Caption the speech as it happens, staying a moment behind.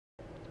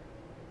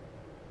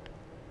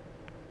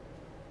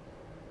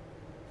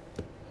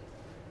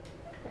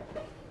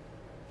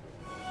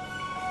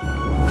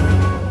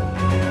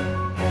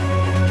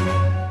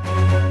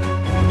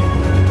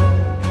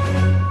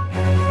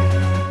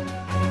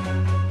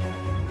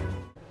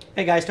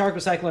Hey guys, Tarek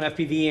with Cyclone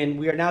FPV, and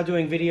we are now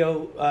doing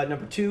video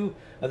number 2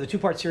 of the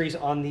two-part series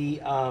on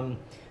the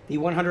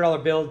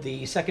 $100 build,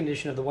 the second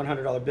edition of the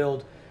 $100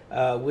 build,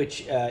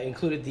 which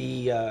included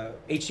the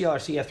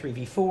HGLRC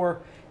F3V4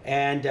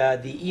 and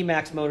the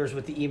Emax motors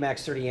with the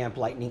Emax 30 amp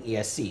Lightning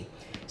ESC.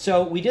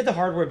 So we did the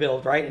hardware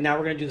build, right? And now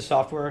we're going to do the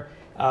software.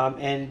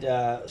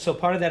 So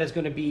part of that is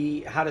going to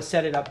be how to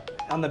set it up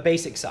on the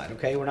basic side,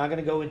 okay? We're not going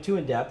to go into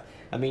in-depth.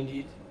 I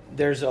mean,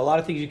 there's a lot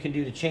of things you can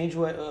do to change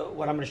what I'm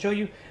going to show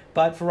you,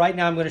 but for right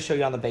now, I'm going to show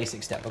you on the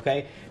basic step,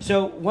 okay?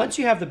 So once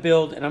you have the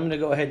build, and I'm going to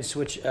go ahead and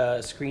switch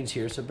screens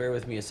here, so bear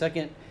with me a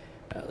second.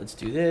 Let's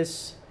do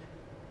this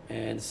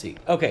and see.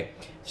 Okay,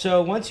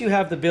 so once you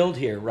have the build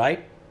here,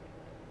 right,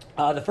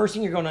 the first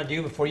thing you're going to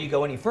do before you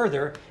go any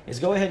further is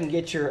go ahead and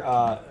get your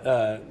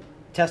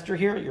tester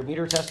here, your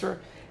meter tester,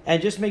 and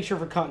just make sure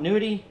for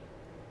continuity.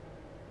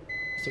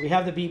 So we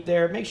have the beep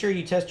there. Make sure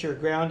you test your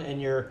ground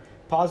and your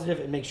positive,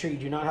 and make sure you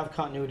do not have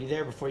continuity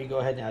there before you go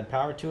ahead and add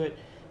power to it.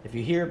 If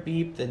you hear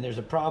beep, then there's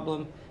a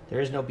problem.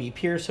 There is no beep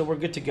here, so we're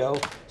good to go.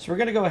 So we're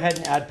going to go ahead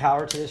and add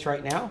power to this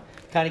right now,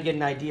 kind of get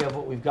an idea of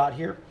what we've got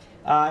here.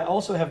 I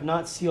also have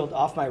not sealed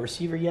off my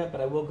receiver yet,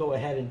 but I will go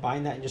ahead and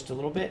bind that in just a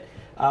little bit.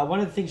 One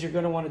of the things you're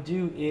going to want to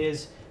do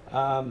is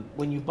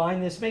when you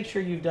bind this, make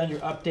sure you've done your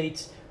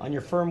updates on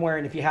your firmware,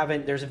 and if you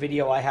haven't, there's a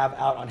video I have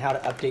out on how to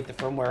update the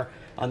firmware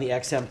on the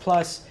XM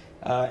Plus.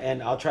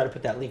 And I'll try to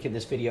put that link in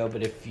this video,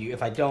 but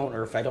if I don't,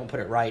 or if I don't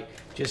put it right,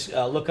 just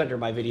look under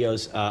my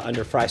videos,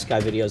 under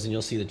FrSky videos, and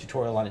you'll see the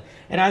tutorial on it.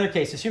 In either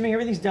case, assuming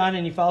everything's done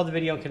and you followed the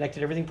video and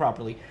connected everything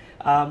properly,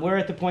 we're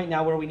at the point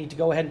now where we need to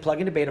go ahead and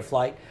plug into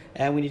Betaflight,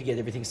 and we need to get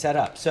everything set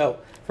up. So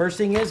first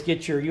thing is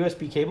get your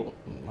USB cable.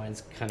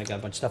 Mine's kind of got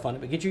a bunch of stuff on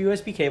it, but get your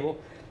USB cable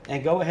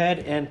and go ahead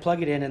and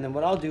plug it in. And then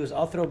what I'll do is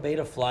I'll throw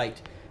Betaflight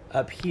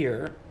up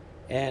here,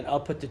 and I'll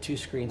put the two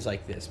screens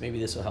like this. Maybe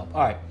this will help.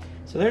 All right,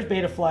 so there's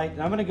Betaflight,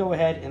 and I'm gonna go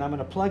ahead and I'm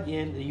gonna plug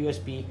in the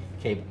USB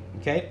cable,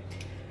 okay?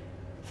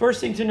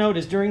 First thing to note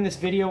is during this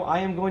video, I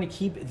am going to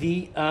keep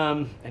the,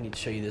 I need to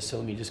show you this, so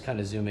let me just kind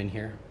of zoom in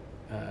here.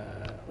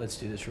 Let's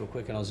do this real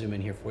quick, and I'll zoom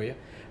in here for you.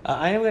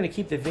 I am gonna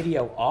keep the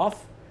video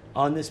off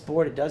on this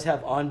board. It does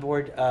have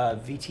onboard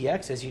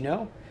VTX, as you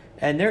know,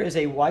 and there is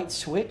a white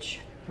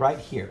switch right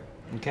here,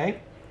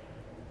 okay?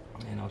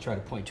 And I'll try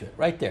to point to it,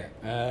 right there,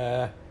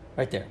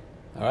 right there.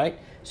 All right,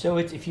 so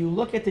if you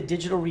look at the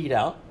digital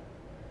readout,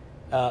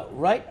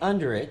 right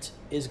under it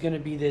is going to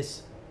be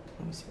this,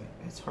 let me see,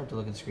 it's hard to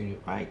look at the screen,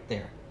 right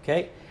there,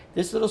 okay?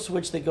 This little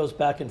switch that goes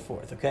back and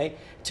forth, okay?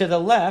 To the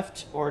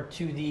left, or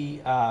to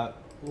the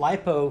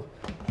LiPo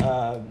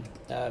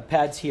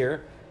pads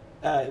here,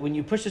 when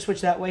you push the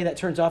switch that way, that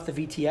turns off the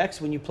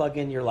VTX when you plug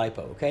in your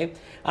LiPo, okay?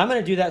 I'm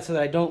going to do that so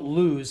that I don't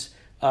lose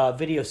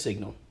video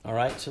signal, all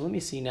right? So let me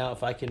see now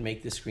if I can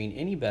make this screen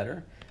any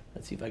better.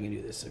 Let's see if I can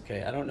do this,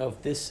 okay? I don't know if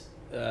this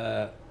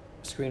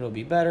screen will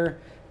be better,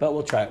 but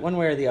we'll try it. One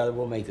way or the other,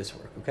 we'll make this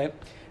work, okay?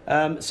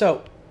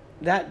 So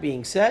that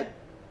being said,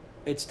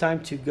 it's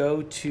time to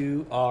go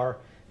to our,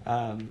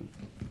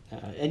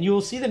 and you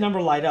will see the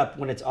number light up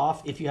when it's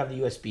off if you have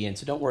the USB in,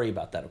 so don't worry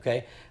about that,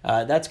 okay?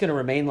 That's gonna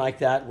remain like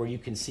that, where you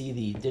can see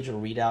the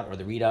digital readout, or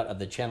the readout of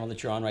the channel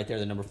that you're on right there,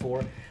 the number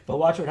 4. But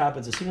watch what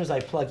happens as soon as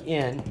I plug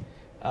in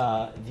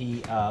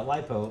the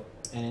LiPo,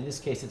 and in this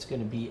case, it's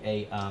gonna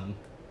be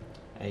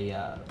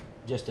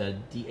just a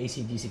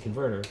AC-DC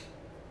converter.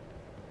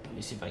 Let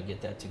me see if I can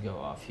get that to go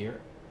off here.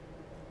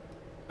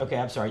 Okay,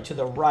 I'm sorry, to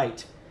the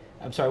right.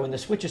 I'm sorry, when the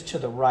switch is to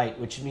the right,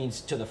 which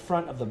means to the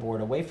front of the board,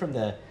 away from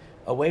the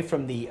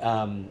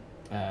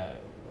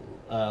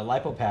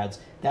LiPo pads,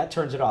 that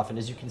turns it off. And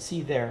as you can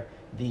see there,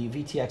 the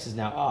VTX is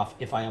now off.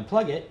 If I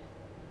unplug it,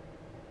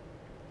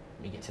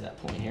 let me get to that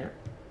point here.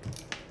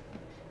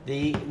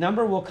 The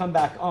number will come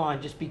back on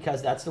just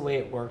because that's the way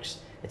it works.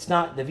 It's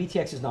not, the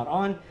VTX is not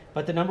on,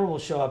 but the number will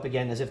show up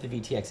again as if the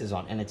VTX is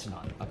on, and it's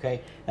not,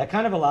 okay? That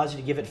kind of allows you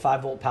to give it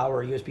 5-volt power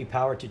or USB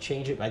power to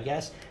change it, I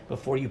guess,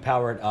 before you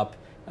power it up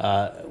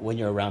when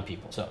you're around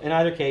people. So in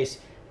either case,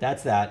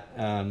 that's that.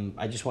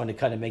 I just wanted to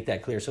kind of make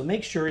that clear. So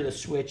make sure the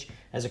switch,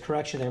 as a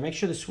correction there, make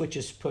sure the switch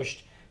is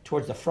pushed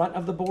towards the front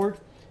of the board,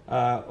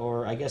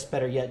 or I guess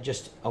better yet,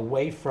 just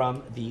away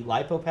from the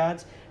LiPo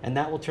pads, and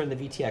that will turn the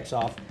VTX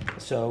off.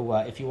 So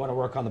if you want to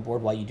work on the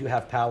board while you do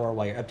have power,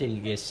 while you're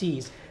updating your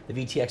ESCs,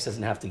 the VTX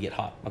doesn't have to get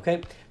hot,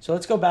 okay? So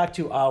let's go back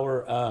to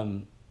our,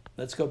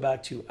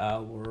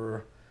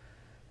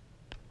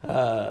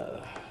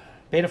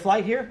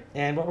 Betaflight here,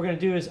 and what we're going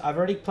to do is, I've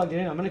already plugged it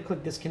in. I'm going to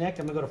click disconnect.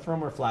 I'm going to go to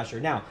firmware flasher.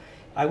 Now,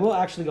 I will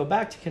actually go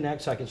back to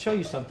connect so I can show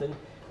you something.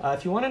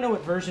 If you want to know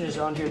what version is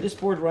on here, this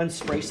board runs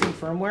Spracing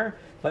firmware,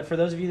 but for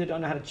those of you that don't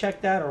know how to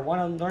check that or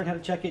want to learn how to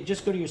check it,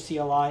 just go to your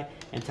CLI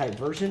and type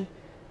version.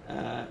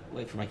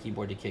 Wait for my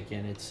keyboard to kick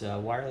in. It's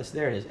wireless.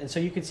 There it is. And so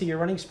you can see you're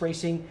running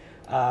Spracing,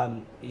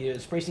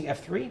 Spracing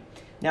F3.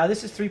 Now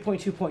this is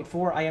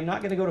 3.2.4. I am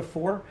not going to go to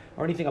 4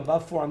 or anything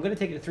above 4. I'm going to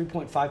take it to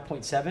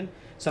 3.5.7.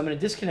 So I'm going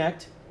to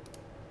disconnect.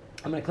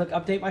 I'm going to click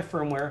update my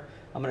firmware.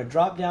 I'm going to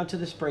drop down to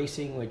the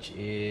Spracing, which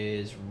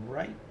is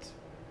right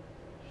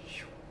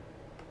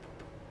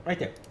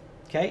there.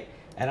 Okay,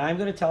 and I'm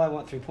going to tell I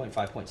want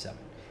 3.5.7,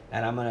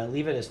 and I'm going to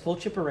leave it as full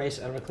chip erase.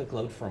 I'm going to click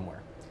load firmware.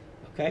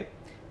 Okay.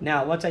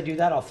 Now, once I do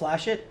that, I'll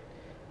flash it,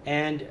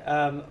 and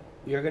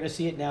you're going to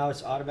see it now.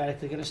 It's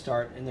automatically going to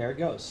start, and there it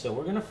goes. So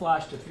we're going to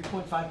flash to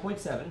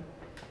 3.5.7,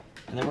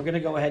 and then we're going to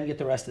go ahead and get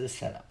the rest of this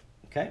set up.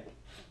 Okay.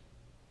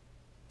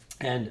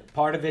 And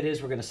part of it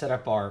is we're going to set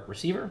up our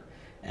receiver,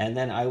 and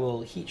then I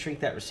will heat shrink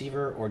that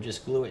receiver or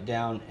just glue it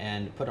down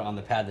and put it on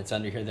the pad that's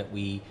under here that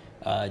we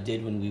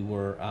did when we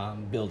were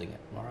building it.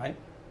 All right.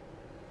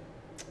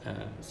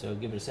 So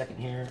give it a second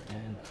here,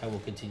 and I will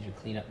continue to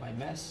clean up my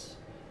mess.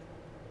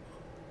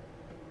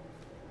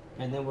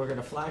 And then we're going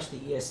to flash the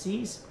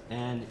ESCs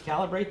and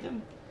calibrate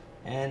them,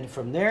 and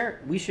from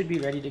there we should be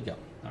ready to go.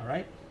 All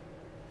right.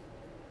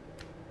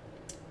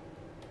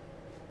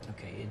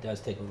 Okay, it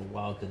does take a little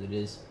while because it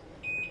is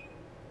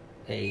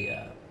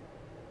a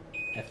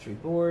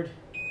F3 board.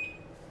 I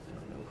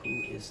don't know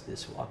who is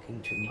this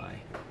walking to my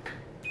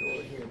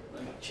door here.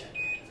 Let me check.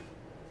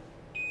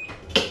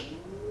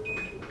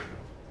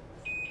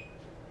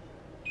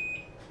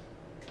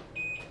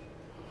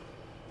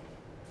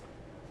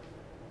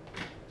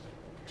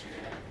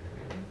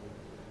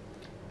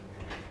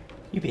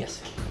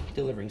 UPS,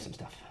 delivering some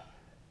stuff.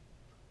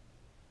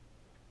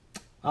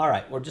 All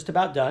right, we're just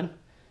about done.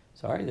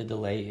 Sorry, the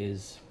delay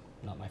is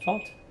not my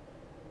fault.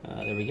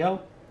 There we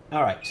go.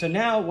 All right, so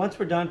now once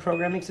we're done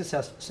programming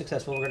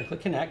successful, we're going to click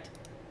connect.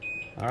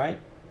 All right,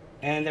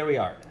 and there we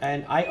are.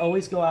 And I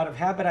always go out of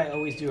habit. I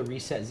always do a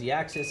reset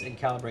z-axis and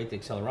calibrate the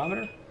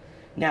accelerometer.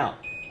 Now,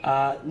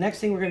 next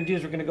thing we're going to do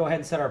is we're going to go ahead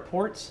and set our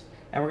ports,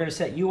 and we're going to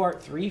set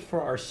UART3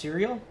 for our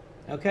serial.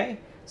 Okay,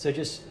 so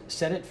just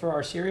set it for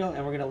our serial,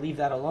 and we're going to leave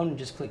that alone and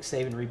just click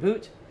save and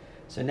reboot.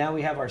 So now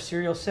we have our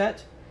serial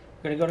set.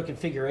 We're going to go to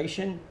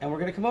configuration, and we're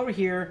going to come over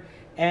here,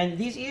 and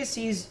these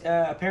ESCs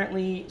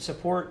apparently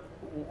support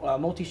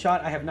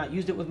multi-shot. I have not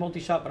used it with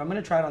multi-shot, but I'm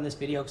going to try it on this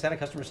video because I had a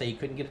customer say he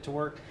couldn't get it to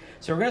work.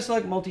 So we're going to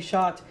select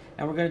multi-shot,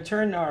 and we're going to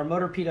turn our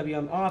motor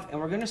PWM off, and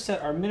we're going to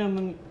set our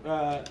minimum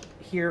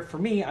here. For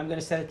me, I'm going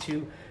to set it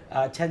to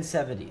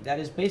 1070. That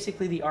is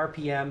basically the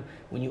RPM.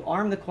 When you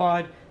arm the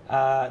quad,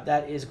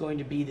 that is going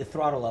to be the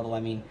throttle level,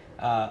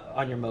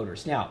 on your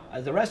motors. Now,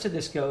 the rest of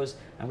this goes,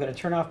 I'm going to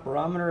turn off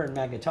barometer and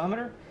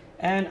magnetometer,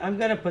 and I'm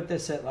going to put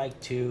this at like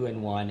 2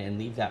 and 1 and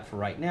leave that for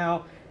right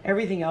now.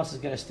 Everything else is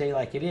going to stay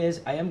like it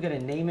is. I am going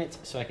to name it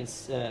so I can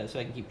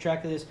keep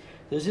track of this.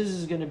 This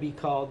is going to be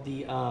called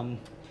the I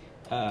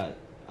don't know.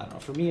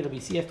 For me, it'll be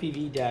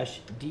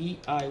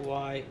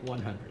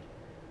CFPV-DIY-100.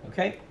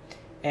 Okay.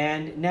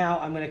 And now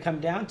I'm going to come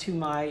down to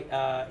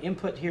my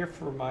input here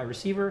for my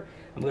receiver.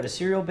 I'm going to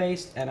serial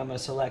based, and I'm going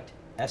to select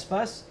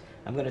S-Bus.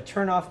 I'm going to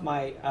turn off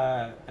my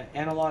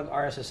analog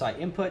RSSI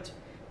input.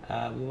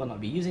 We will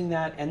not be using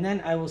that. And then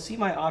I will see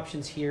my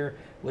options here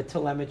with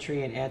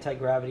telemetry and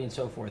anti-gravity and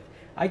so forth.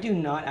 I do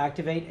not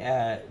activate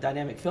a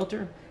dynamic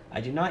filter. I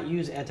do not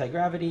use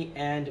anti-gravity,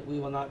 and we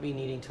will not be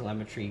needing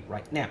telemetry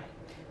right now.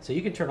 So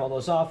you can turn all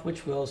those off,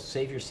 which will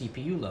save your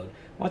CPU load.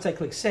 Once I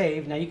click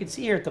save, now you can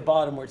see here at the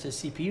bottom where it says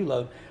CPU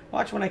load.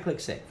 Watch when I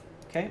click save,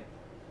 okay?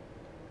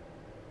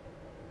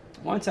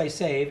 Once I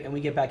save and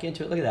we get back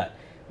into it, look at that.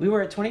 We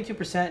were at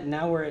 22%, and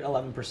now we're at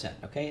 11%,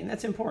 okay? And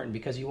that's important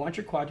because you want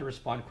your quad to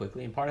respond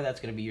quickly, and part of that's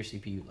going to be your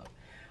CPU load.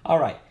 All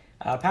right,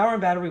 power and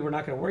battery we're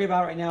not going to worry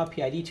about right now.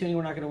 PID tuning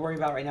we're not going to worry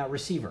about right now.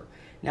 Receiver.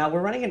 Now,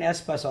 we're running an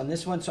S-Bus on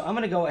this one, so I'm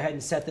going to go ahead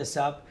and set this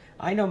up.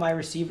 I know my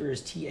receiver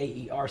is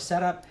TAER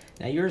setup.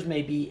 Now, yours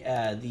may be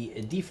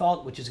the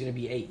default, which is going to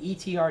be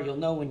AETR. You'll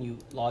know when you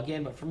log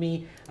in, but for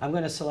me, I'm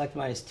going to select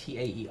mine as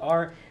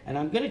TAER, and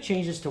I'm going to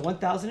change this to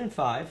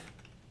 1005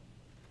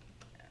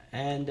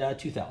 and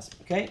 2000,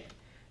 okay?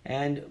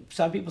 And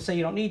some people say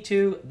you don't need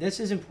to. This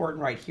is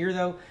important right here,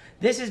 though.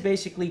 This is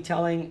basically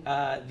telling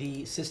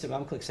the system, I'm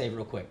going to click save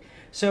real quick.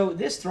 So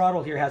this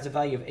throttle here has a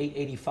value of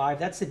 885.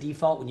 That's the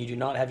default when you do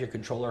not have your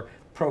controller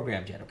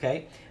programmed yet,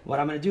 okay?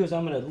 What I'm going to do is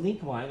I'm going to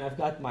link mine. I've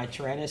got my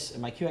Tyrannus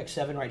and my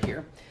QX7 right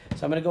here.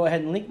 So I'm going to go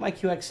ahead and link my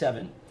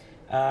QX7.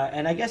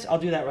 And I guess I'll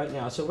do that right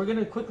now. So we're going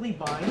to quickly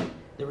bind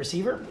the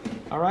receiver,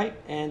 all right?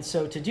 And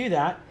so to do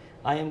that,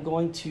 I am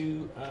going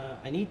to,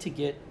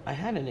 I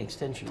had an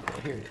extension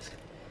cord. Here it is.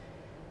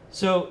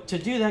 So to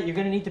do that, you're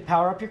going to need to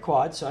power up your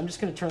quad. So I'm just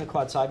going to turn the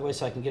quad sideways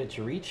so I can get it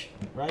to reach,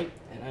 right?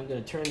 And I'm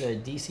going to turn the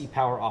DC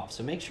power off.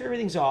 So make sure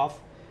everything's off,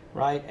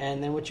 right?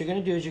 And then what you're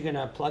going to do is you're going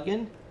to plug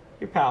in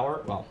your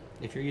power. Well,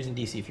 if you're using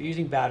DC, if you're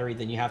using battery,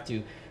 then you have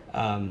to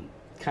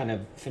kind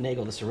of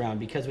finagle this around,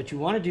 because what you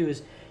want to do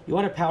is you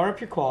want to power up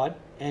your quad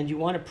and you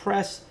want to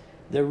press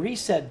the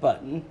reset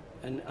button.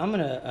 And I'm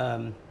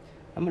going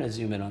to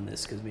zoom in on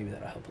this because maybe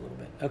that'll help a little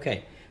bit.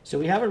 Okay, so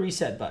we have a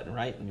reset button,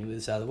 right? Let me move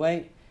this out of the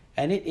way.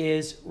 And it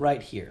is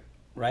right here,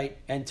 right?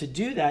 And to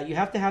do that, you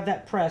have to have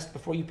that pressed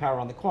before you power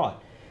on the quad.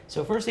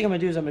 So first thing I'm gonna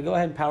do is I'm gonna go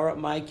ahead and power up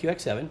my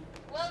QX7.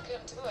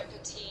 Welcome to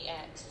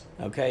VTX.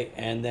 Okay,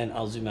 and then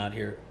I'll zoom out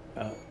here.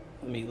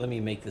 Let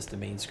me make this the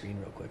main screen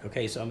real quick.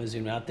 Okay, so I'm gonna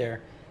zoom out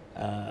there.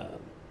 Try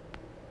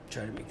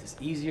to make this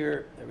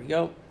easier. There we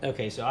go.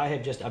 Okay, so I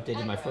have just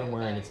updated my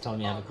firmware and it's telling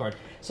me I have a card.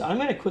 So I'm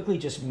gonna quickly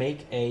just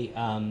make a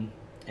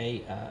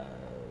I'm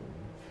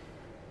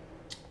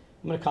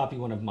going to copy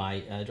one of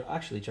my,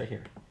 actually it's right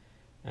here.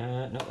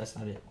 No, that's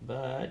not it,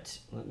 but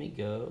let me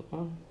go.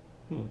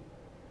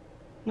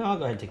 No, I'll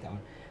go ahead and take that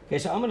one. Okay,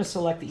 so I'm going to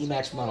select the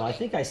Emax model. I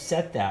think I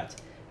set that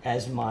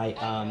as my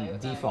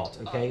default,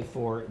 okay,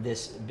 for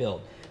this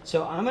build.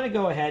 So I'm going to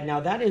go ahead. Now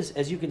that is,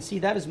 as you can see,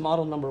 that is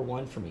model number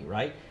 1 for me,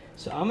 right?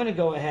 So I'm going to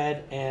go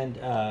ahead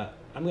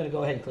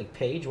and click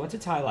page. Once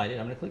it's highlighted,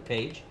 I'm going to click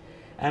page.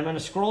 And I'm going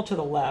to scroll to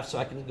the left so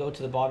I can go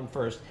to the bottom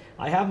first.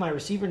 I have my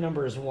receiver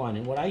number as 1,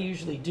 and what I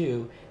usually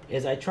do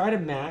is I try to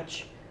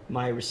match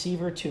my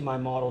receiver to my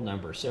model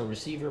number. So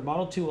receiver,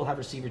 model 2 will have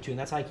receiver 2, and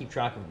that's how I keep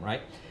track of them,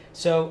 right?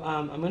 So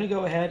I'm going to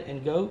go ahead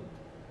and go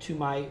to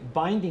my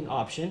binding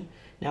option.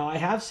 Now I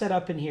have set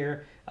up in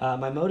here,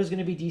 my mode is going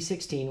to be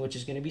D16, which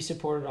is going to be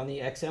supported on the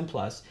XM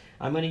Plus.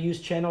 I'm going to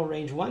use channel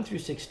range 1 through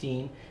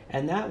 16,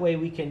 and that way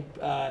we can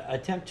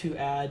attempt to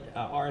add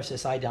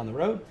RSSI down the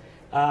road.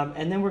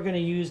 And then we're going to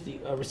use the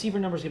receiver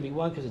number is going to be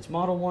 1 because it's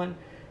model 1.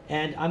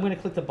 And I'm going to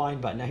click the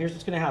bind button. Now here's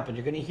what's going to happen.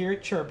 You're going to hear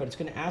it chirp, but it's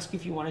going to ask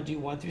if you want to do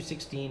 1 through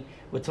 16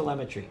 with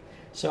telemetry.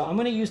 So I'm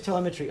going to use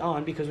telemetry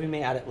on because we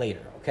may add it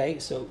later. Okay,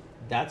 so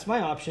that's my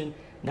option.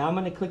 Now I'm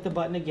going to click the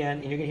button again,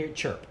 and you're going to hear it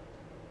chirp.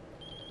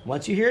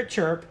 Once you hear it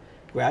chirp,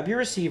 grab your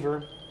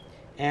receiver,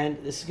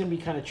 and this is going to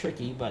be kind of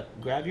tricky, but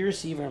grab your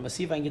receiver. I'm going to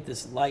see if I can get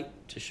this light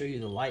to show you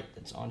the light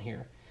that's on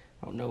here.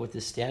 I don't know with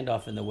this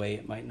standoff in the way,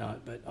 it might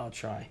not, but I'll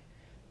try.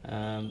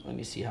 Let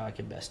me see how I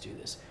can best do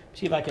this.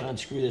 See if I can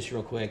unscrew this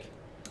real quick.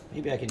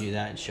 Maybe I can do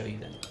that and show you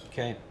then.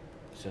 Okay,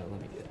 so let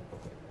me do that real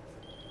quick.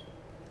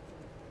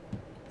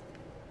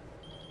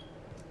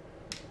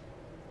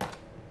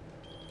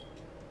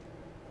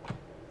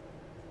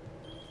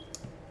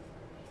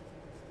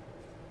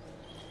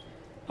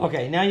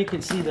 Okay, now you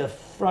can see the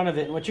front of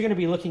it, and what you're going to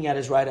be looking at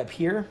is right up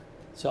here.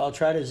 So I'll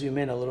try to zoom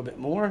in a little bit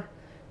more,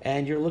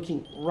 and you're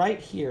looking right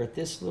here at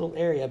this little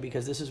area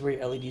because this is where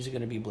your LEDs are going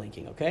to be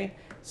blinking. Okay,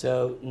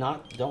 so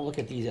don't look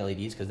at these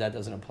LEDs because that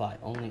doesn't apply.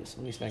 Only, so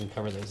let me see if I can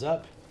cover those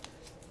up.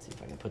 Let's see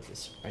if I can put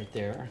this right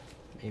there,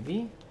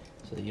 maybe,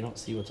 so that you don't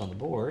see what's on the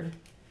board,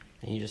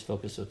 and you just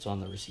focus what's on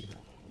the receiver.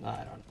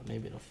 I don't know,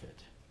 maybe it'll fit.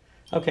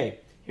 Okay,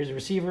 here's the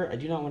receiver. I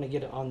do not want to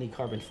get it on the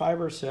carbon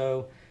fiber,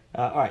 so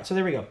all right, so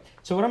there we go.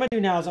 So what I'm going to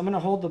do now is I'm going to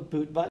hold the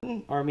boot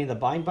button, or I mean the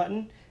bind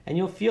button, and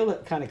you'll feel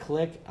it kind of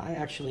click.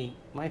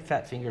 My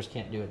fat fingers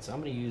can't do it, so I'm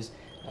going to use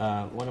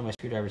one of my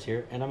screwdrivers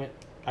here, and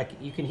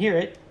you can hear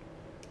it.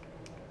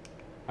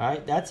 All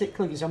right, that's it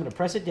clicking, so I'm going to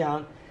press it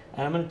down,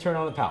 and I'm going to turn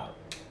on the power.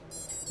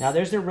 Now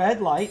there's the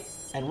red light,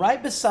 and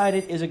right beside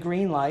it is a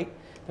green light.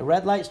 The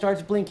red light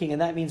starts blinking,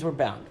 and that means we're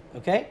bound,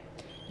 okay?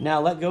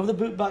 Now let go of the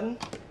boot button,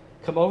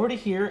 come over to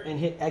here and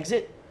hit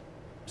exit.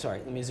 Sorry,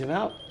 let me zoom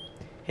out.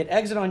 Hit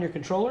exit on your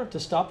controller to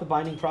stop the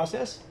binding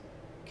process.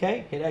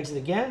 Okay, hit exit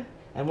again,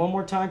 and one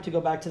more time to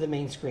go back to the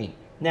main screen.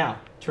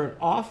 Now, turn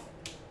off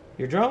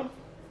your drone,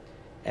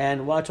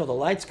 and watch all the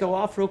lights go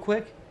off real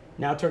quick.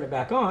 Now turn it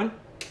back on,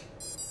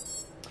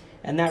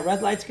 and that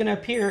red light's gonna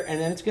appear, and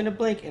then it's gonna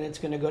blink, and it's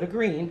gonna go to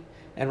green,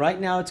 and right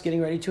now it's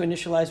getting ready to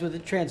initialize with the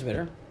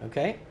transmitter,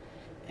 okay?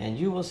 And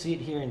you will see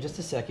it here in just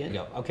a second.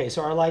 Okay,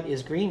 so our light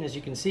is green, as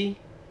you can see.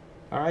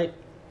 All right,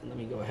 let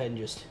me go ahead and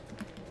just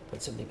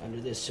put something under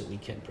this so we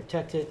can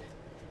protect it.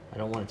 I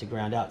don't want it to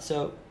ground out.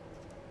 So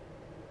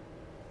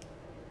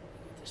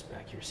get this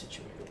back here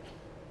situated.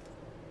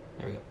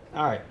 There we go.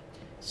 All right.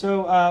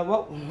 So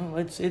well,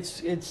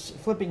 it's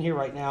flipping here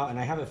right now, and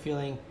I have a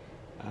feeling.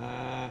 All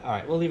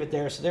right, we'll leave it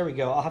there. So there we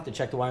go. I'll have to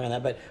check the wiring on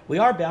that, but we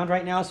are bound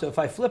right now. So if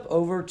I flip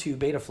over to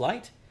beta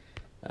flight,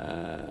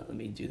 let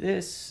me do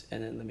this,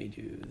 and then let me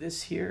do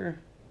this here,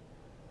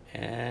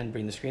 and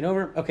bring the screen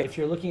over. Okay, if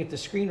you're looking at the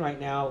screen right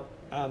now,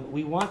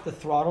 we want the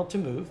throttle to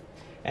move.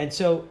 And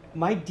so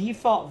my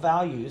default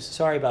values,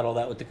 sorry about all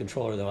that with the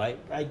controller though,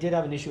 I did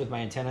have an issue with my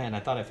antenna and I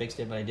thought I fixed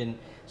it, but I didn't.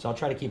 So I'll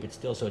try to keep it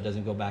still so it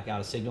doesn't go back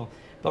out of signal.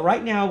 But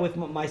right now with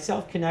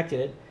myself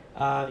connected,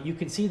 you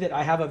can see that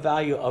I have a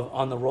value of,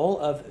 on the roll,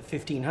 of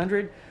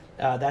 1500.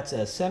 That's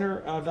a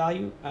center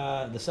value,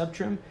 the sub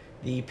trim.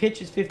 The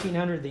pitch is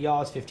 1500, the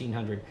yaw is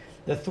 1500.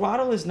 The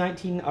throttle is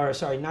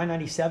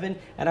 997,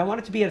 and I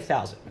want it to be at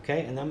 1000,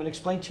 okay? And I'm gonna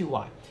explain to you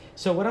why.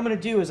 So what I'm gonna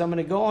do is I'm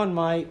gonna go on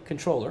my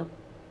controller,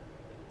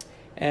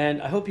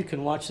 and I hope you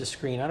can watch the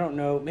screen. I don't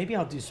know, maybe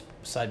I'll do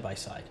side by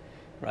side,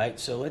 right?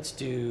 So let's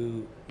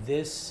do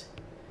this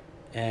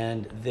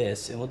and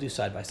this, and we'll do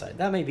side by side.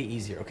 That may be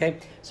easier, okay?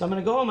 So I'm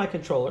gonna go on my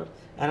controller,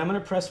 and I'm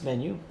gonna press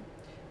menu,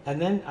 and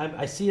then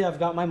I see I've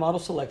got my model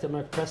selected. I'm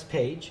gonna press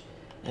page,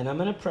 and I'm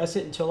gonna press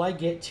it until I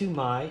get to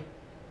my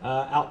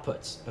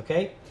outputs,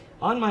 okay?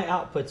 On my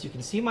outputs, you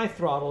can see my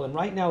throttle, and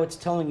right now it's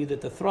telling you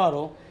that the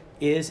throttle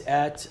is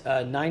at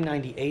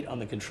 998 on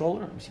the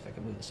controller. Let me see if I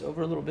can move this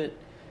over a little bit.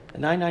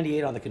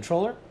 998 on the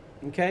controller,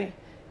 okay?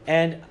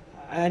 And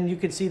you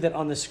can see that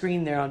on the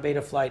screen there on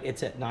beta flight,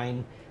 it's at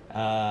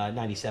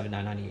 997,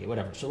 998,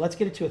 whatever. So let's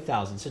get it to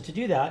 1000. So to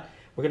do that,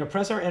 we're gonna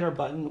press our enter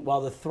button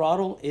while the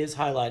throttle is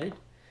highlighted,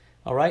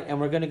 all right? And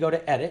we're gonna go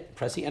to edit,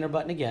 press the enter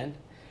button again.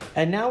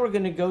 And now we're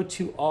gonna go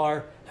to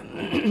our,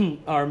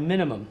 our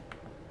minimum.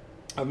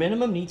 our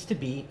minimum needs to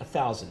be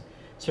 1,000.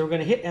 So we're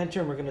going to hit enter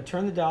and we're going to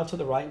turn the dial to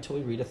the right until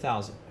we read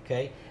 1,000.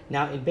 Okay.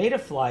 Now in beta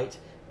flight,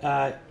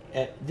 at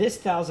this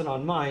 1,000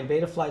 on mine,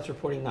 beta flight's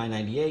reporting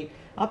 998.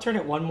 I'll turn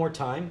it one more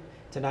time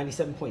to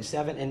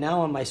 97.7, and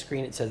now on my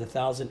screen it says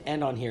 1,000,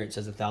 and on here it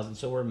says 1,000,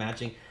 so we're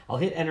matching. I'll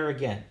hit enter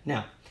again.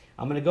 Now,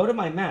 I'm going to go to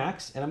my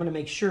max, and I'm going to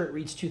make sure it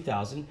reads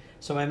 2,000.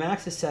 So my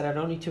max is set. I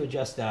don't need to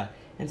adjust that.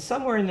 And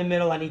somewhere in the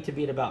middle, I need to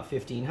be at about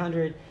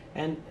 1,500.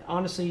 And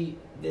honestly,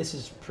 this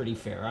is pretty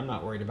fair. I'm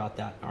not worried about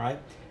that, all right?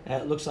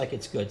 It looks like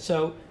it's good.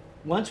 So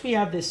once we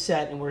have this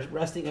set and we're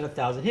resting at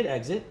 1,000, hit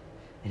exit,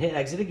 and hit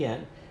exit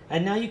again.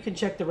 And now you can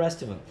check the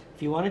rest of them.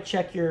 If you want to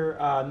check your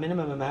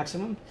minimum and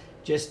maximum,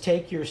 just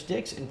take your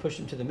sticks and push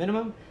them to the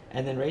minimum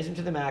and then raise them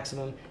to the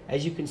maximum.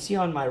 As you can see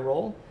on my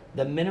roll,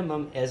 the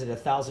minimum is at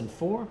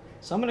 1,004.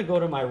 So I'm going to go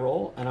to my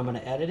roll and I'm going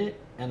to edit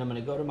it, and I'm going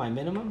to go to my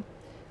minimum,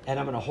 and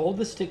I'm going to hold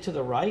the stick to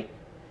the right,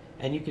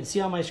 and you can see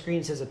on my screen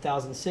it says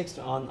 1,006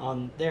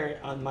 on there.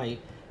 On my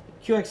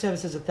QX7 it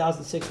says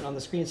 1,006, and on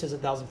the screen it says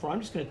 1,004. I'm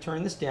just going to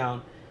turn this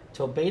down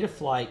till beta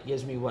flight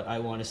gives me what I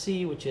want to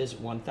see, which is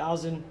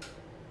 1,000.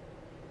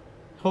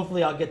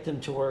 Hopefully I'll get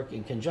them to work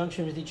in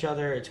conjunction with each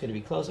other. It's going to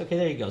be close. Okay,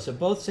 there you go. So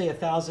both say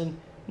 1,000.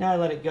 Now I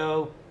let it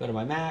go to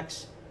my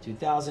max,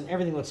 2,000.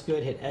 Everything looks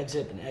good. Hit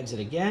exit and exit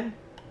again.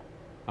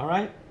 All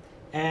right.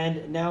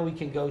 And now we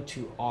can go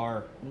to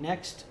our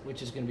next,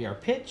 which is going to be our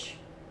pitch.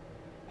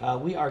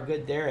 We are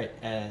good there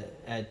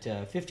at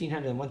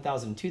 1,500 and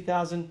 1,000 and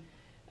 2,000.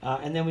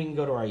 And then we can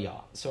go to our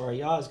yaw. So our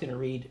yaw is going to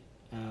read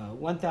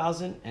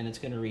 1,000, and it's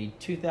going to read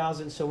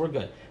 2,000, so we're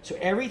good. So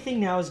everything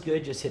now is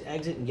good. Just hit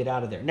exit and get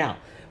out of there. Now,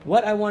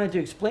 what I wanted to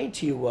explain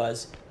to you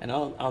was, and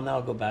I'll now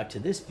go back to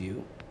this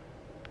view.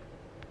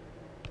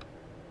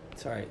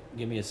 Sorry,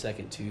 give me a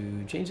second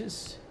to change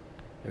this.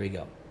 There we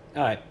go.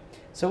 All right.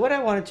 So what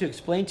I wanted to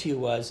explain to you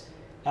was,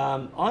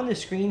 on the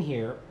screen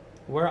here,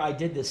 where I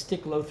did the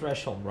stick low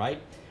threshold,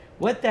 right?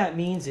 What that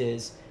means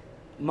is,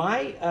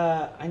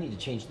 I need to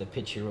change the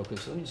pitch here real quick,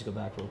 so let me just go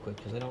back real quick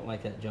because I don't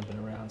like that jumping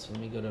around. So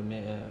let me go to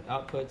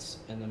outputs,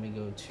 and then we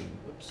go to,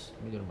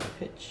 let me go to my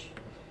pitch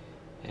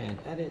and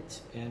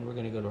edit, and we're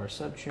going to go to our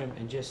sub trim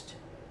and just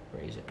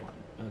raise it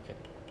one. Okay,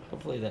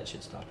 hopefully that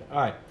should stop it. All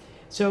right,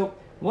 so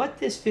what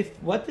this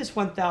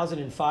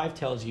 1,005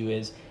 tells you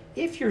is,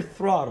 if your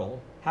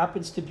throttle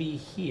happens to be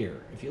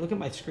here, if you look at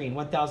my screen,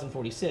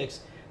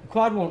 1,046, the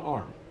quad won't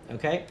arm,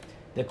 okay?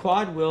 The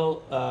quad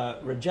will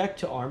reject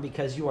to arm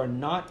because you are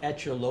not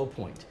at your low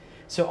point.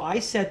 So I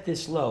set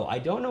this low. I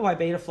don't know why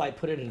Betaflight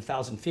put it at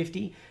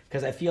 1,050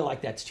 because I feel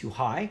like that's too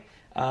high,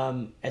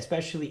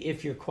 especially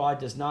if your quad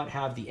does not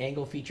have the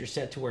angle feature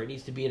set to where it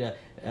needs to be at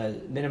a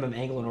minimum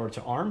angle in order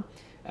to arm.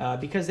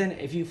 Because then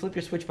if you flip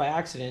your switch by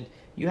accident,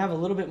 you have a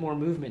little bit more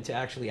movement to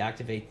actually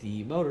activate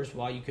the motors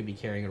while you could be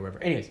carrying it or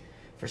whatever. Anyways,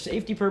 for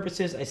safety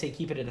purposes, I say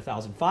keep it at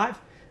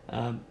 1,005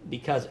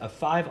 because a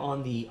 5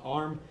 on the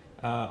arm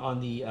on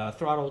the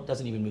throttle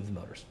doesn't even move the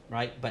motors,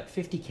 right? But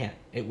 50 can,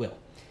 it will.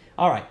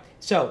 All right,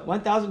 so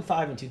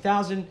 1,005 and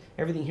 2,000,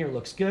 everything here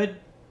looks good.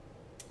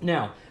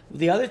 Now,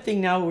 the other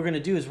thing now we're gonna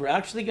do is we're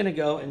actually gonna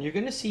go, and you're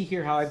gonna see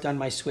here how I've done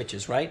my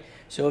switches, right?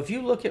 So if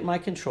you look at my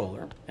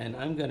controller, and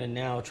I'm gonna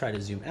now try to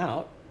zoom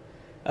out.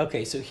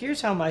 Okay, so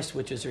here's how my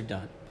switches are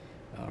done.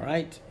 All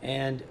right,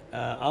 and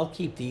I'll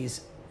keep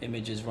these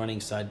images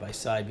running side by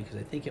side because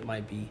I think it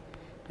might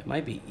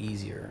be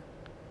easier.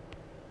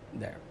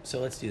 There, so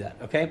let's do that,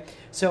 okay?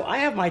 So I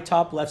have my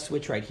top left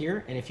switch right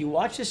here, and if you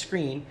watch the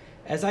screen,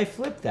 as I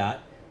flip that,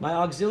 my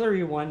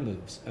auxiliary 1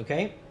 moves,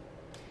 okay?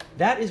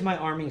 That is my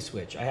arming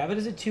switch. I have it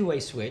as a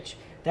two-way switch.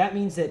 That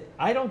means that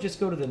I don't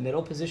just go to the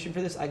middle position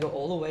for this, I go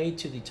all the way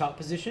to the top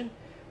position,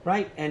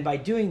 right? And by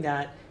doing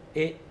that,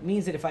 it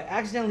means that if I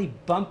accidentally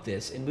bump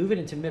this and move it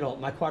into middle,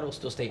 my quad will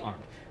still stay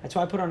armed. That's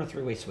why I put on a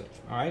three-way switch,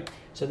 all right?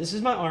 So this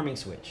is my arming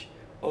switch.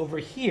 Over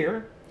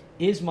here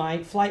is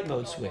my flight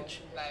mode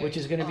switch, which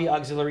is going to be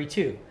auxiliary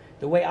 2.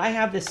 The way I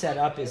have this set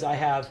up is I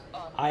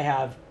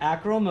have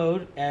acro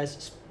mode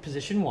as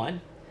position 1,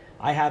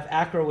 I have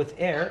acro with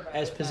air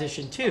as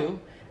position 2,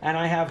 and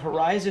I have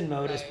horizon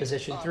mode as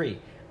position 3.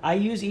 I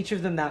use each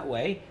of them that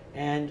way,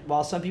 and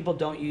while some people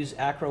don't use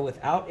acro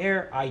without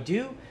air, I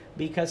do,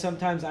 because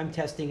sometimes I'm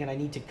testing and I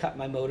need to cut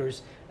my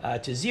motors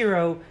to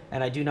 0,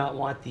 and I do not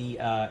want the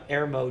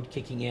air mode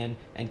kicking in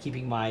and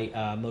keeping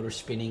my motor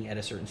spinning at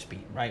a certain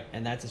speed, right?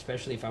 And that's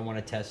especially if I want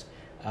to test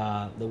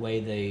the way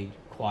the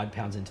quad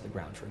pounds into the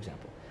ground, for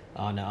example,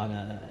 on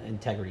an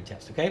integrity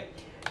test, okay?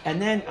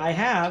 And then I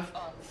have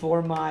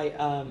for my,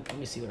 let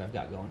me see what I've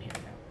got going here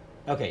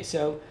now. Okay,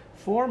 so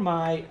for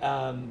my,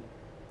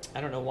 I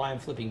don't know why I'm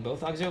flipping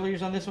both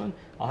auxiliaries on this one.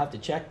 I'll have to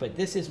check, but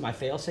this is my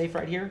fail-safe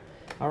right here.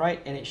 All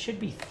right, and it should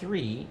be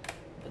 3,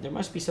 but there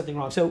must be something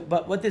wrong. So,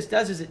 but what this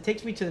does is it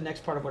takes me to the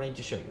next part of what I need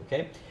to show you,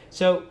 okay?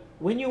 So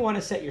when you want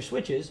to set your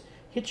switches,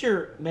 hit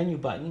your menu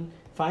button,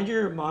 find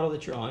your model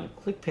that you're on,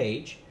 click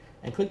page,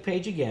 and click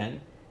page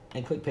again,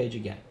 and click page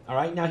again. All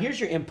right, now here's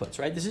your inputs,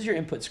 right? This is your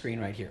input screen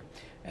right here.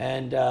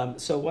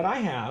 And so what I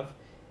have,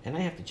 and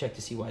I have to check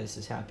to see why this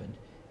has happened.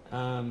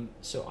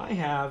 So I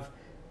have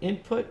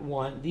input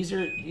 1. These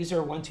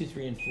are 1, 2,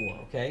 3, and 4.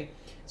 Okay,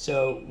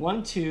 so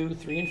 1, 2,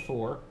 3, and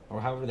 4,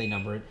 or however they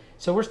number it.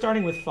 So we're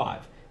starting with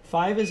 5.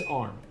 5 is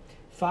ARM.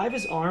 5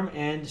 is ARM,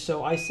 and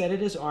so I set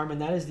it as ARM,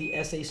 and that is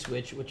the SA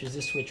switch, which is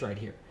this switch right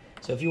here.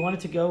 So if you wanted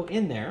to go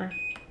in there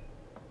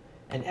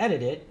and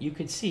edit it, you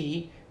could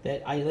see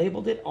that I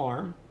labeled it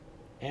ARM,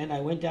 and I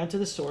went down to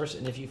the source,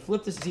 and if you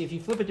flip this, see if you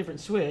flip a different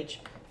switch,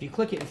 if you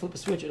click it and flip a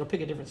switch, it'll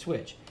pick a different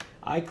switch.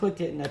 I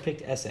clicked it and I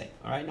picked SA.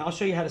 All right, now I'll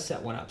show you how to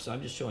set one up. So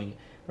I'm just showing you.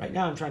 Right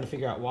now I'm trying to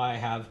figure out why I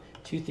have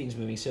two things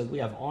moving. So we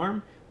have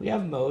ARM, we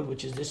have mode,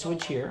 which is this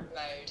switch here,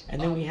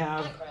 and then we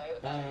have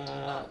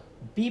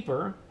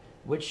beeper,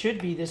 which should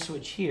be this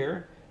switch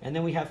here, and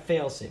then we have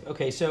failsafe.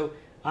 Okay, so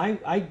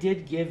I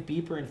did give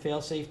beeper and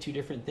failsafe two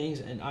different things,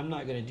 and I'm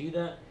not going to do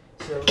that.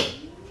 So,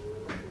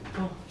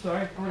 oh,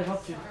 sorry, I want to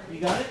help you. You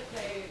got it?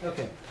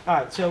 Okay. All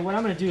right, so what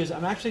I'm going to do is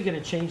I'm actually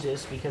going to change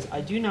this because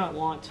I do not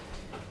want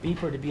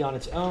beeper to be on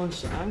its own,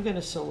 so I'm going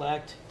to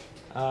select,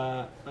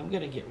 I'm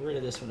going to get rid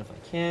of this one if I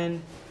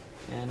can,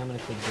 and I'm going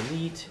to click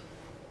delete.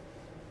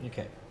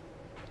 Okay.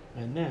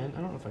 And then,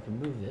 I don't know if I can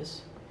move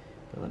this,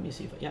 but let me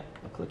see if yeah,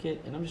 I'll click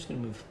it, and I'm just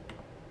going to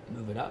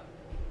move it up.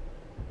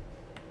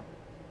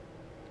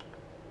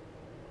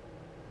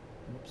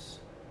 Oops.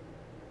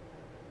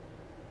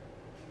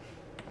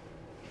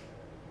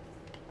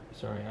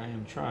 Sorry, I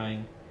am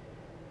trying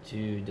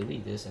to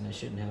delete this, and I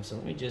shouldn't have, so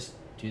let me just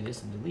do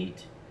this and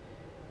delete.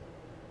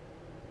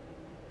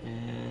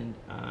 And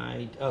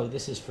oh,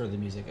 this is for the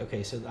music.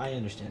 Okay, so I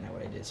understand now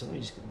what I did, so let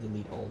me just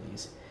delete all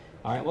these.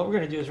 All right, what we're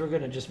going to do is we're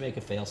going to just make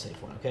a failsafe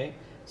one, okay?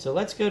 So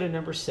let's go to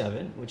number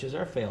 7, which is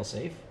our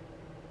failsafe.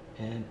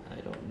 And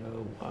I don't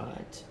know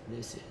what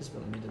this is,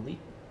 but let me delete.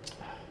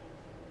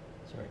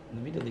 Sorry,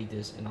 let me delete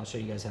this, and I'll show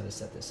you guys how to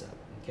set this up.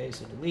 Okay,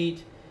 so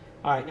delete.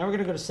 All right, now we're going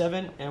to go to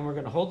 7, and we're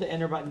going to hold the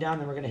enter button down,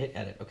 and we're going to hit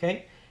edit,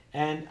 okay?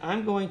 And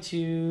I'm going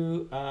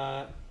to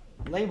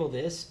label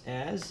this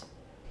as,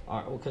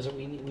 because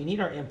we need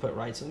our input,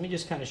 right? So let me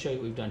just kind of show you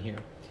what we've done here.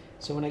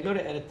 So when I go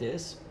to edit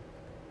this,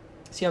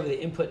 see how the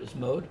input is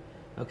mode?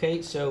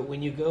 Okay, so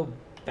when you go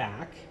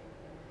back,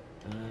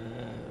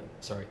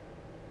 sorry,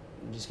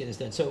 I'm just getting this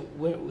done. So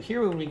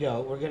here when we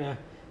go, we're going to,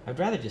 I'd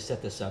rather just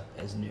set this up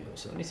as new.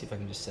 So let me see if I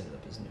can just set it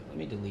up as new. Let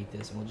me delete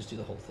this, and we'll just do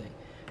the whole thing.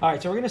 All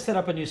right, so we're going to set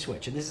up a new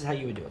switch, and this is how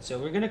you would do it. So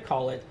we're going to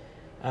call it,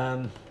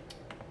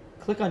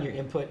 click on your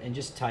input and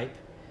just type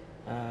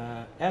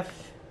FAI.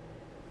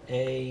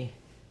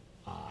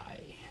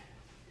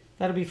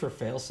 That'll be for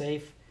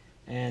failsafe,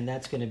 and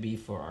that's going to be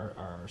for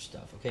our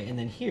stuff. Okay, and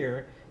then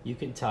here you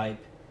can type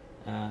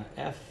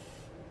FAI.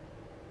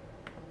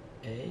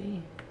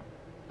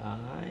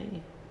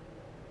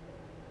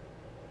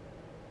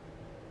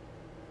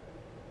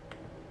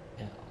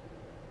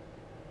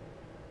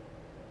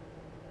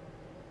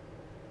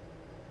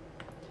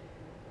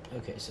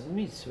 Okay, so let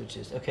me switch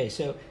this. Okay,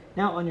 so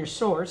now on your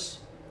source,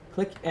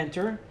 click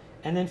enter,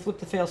 and then flip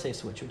the failsafe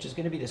switch, which is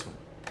going to be this one.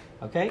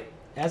 Okay,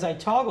 as I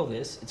toggle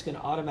this, it's going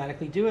to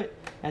automatically do it,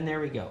 and there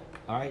we go.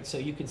 All right, so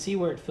you can see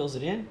where it fills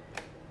it in.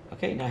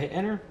 Okay, now hit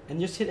enter, and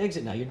just hit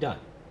exit now, you're done.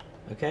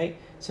 Okay,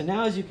 so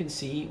now as you can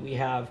see, we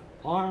have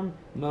ARM,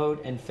 mode,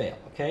 and fail.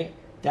 Okay,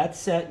 that's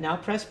set. Now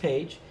press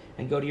page,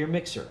 and go to your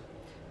mixer.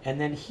 And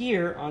then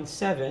here on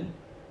 7,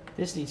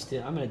 this needs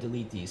to, I'm going to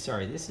delete these.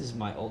 Sorry, this is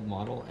my old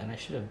model, and I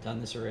should have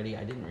done this already.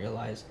 I didn't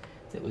realize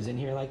that it was in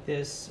here like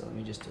this. So let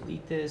me just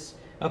delete this.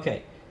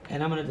 Okay,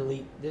 and I'm going to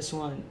delete this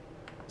one.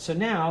 So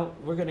now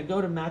we're going to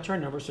go to match our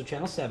number, so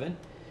channel 7,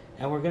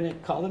 and we're going to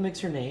call the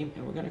mixer name,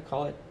 and we're going to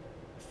call it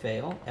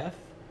fail,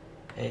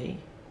 F-A-I-L.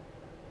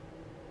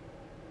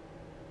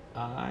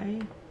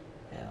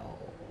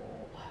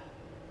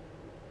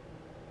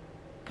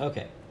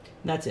 Okay,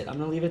 that's it. I'm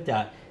going to leave it at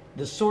that.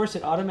 The source,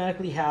 it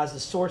automatically has, the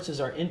source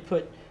is our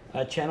input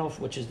channel,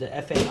 which is the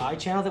FAI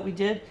channel that we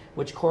did,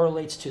 which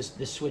correlates to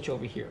this switch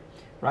over here,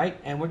 right?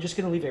 And we're just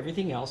going to leave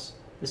everything else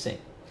the same.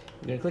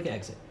 We're going to click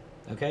exit,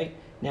 okay?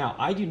 Now,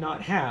 I do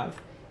not have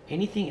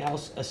anything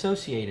else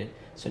associated.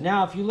 So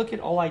now if you look at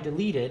all I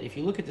deleted, if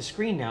you look at the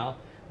screen now,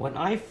 when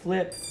I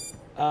flip,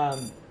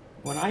 oh,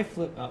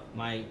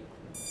 my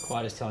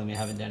quad is telling me I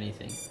haven't done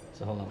anything.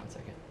 So hold on one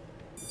second.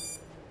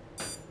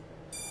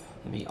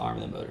 Let me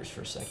arm the motors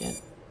for a second.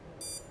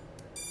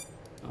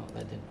 Oh,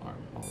 that didn't arm.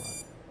 Hold on.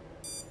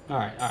 All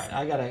right.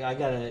 I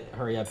gotta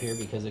hurry up here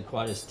because the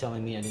quad is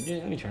telling me I didn't do it.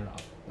 Let me turn it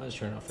off. Let's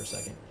turn it off for a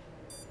second.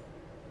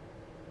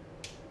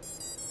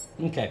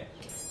 Okay.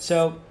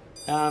 So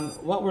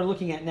what we're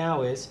looking at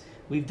now is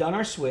we've done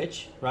our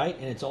switch, right,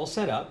 and it's all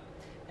set up.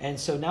 And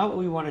so now what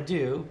we want to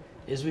do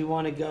is we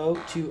want to go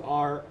to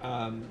our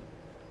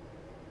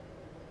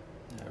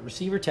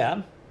receiver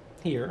tab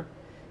here,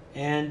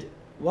 and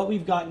what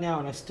we've got now,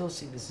 and I still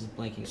see this is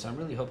blinking, so I'm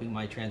really hoping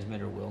my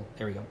transmitter will.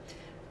 There we go.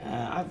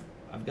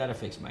 I've got to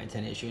fix my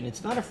antenna issue, and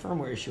it's not a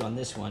firmware issue on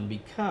this one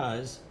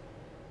because,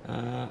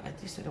 at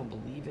least I don't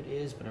believe it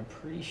is, but I'm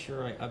pretty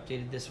sure I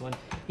updated this one.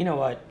 You know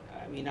what?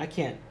 I mean, I'm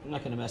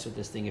not going to mess with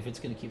this thing if it's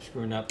going to keep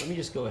screwing up. Let me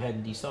just go ahead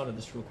and desolder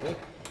this real quick,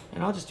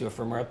 and I'll just do a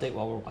firmware update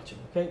while we're watching,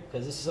 okay?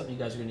 Because this is something you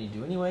guys are going to need to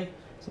do anyway.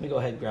 So let me go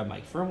ahead and grab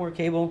my firmware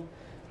cable,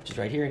 which is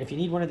right here. And if you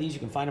need one of these, you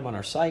can find them on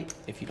our site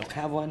if you don't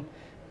have one.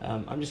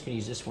 I'm just going to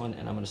use this one,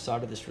 and I'm going to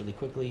solder this really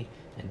quickly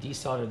and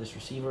desolder this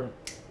receiver.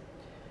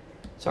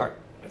 Sorry,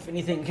 if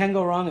anything can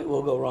go wrong, it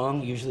will go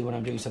wrong. Usually when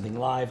I'm doing something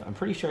live, I'm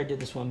pretty sure I did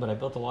this one, but I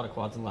built a lot of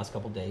quads in the last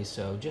couple days.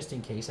 So just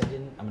in case I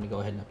didn't, I'm going to go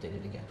ahead and update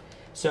it again.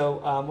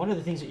 So one of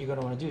the things that you're going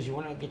to want to do is you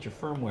want to get your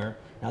firmware.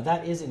 Now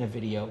that is in a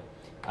video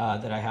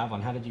that I have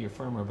on how to do your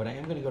firmware, but I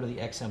am going to go to the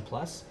XM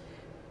Plus,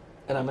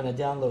 and I'm going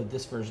to download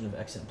this version of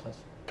XM Plus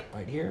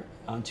right here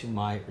onto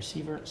my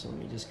receiver. So let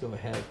me just go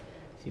ahead,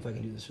 see if I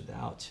can do this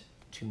without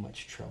too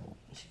much trouble.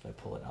 Let's see if I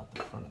pull it out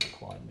the front of the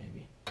quad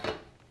maybe.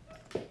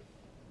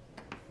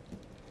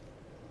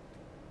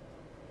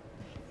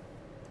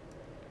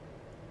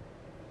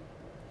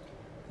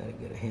 Gotta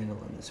get a handle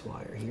on this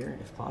wire here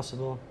if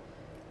possible.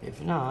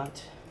 If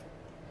not,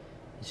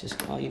 it's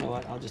just, well, you know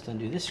what, I'll just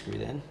undo this screw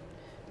then.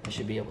 I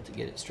should be able to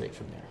get it straight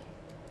from there.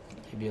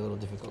 It may be a little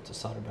difficult to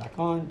solder back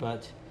on,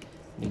 but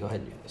let me go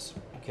ahead and do this.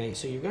 Okay,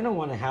 so you're gonna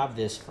wanna have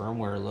this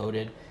firmware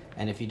loaded,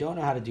 and if you don't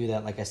know how to do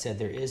that, like I said,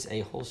 there is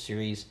a whole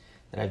series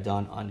that I've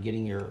done on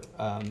getting your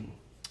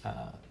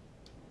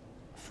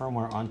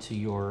firmware onto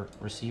your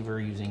receiver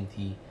using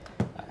the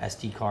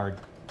SD card.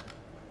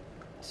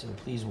 So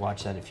please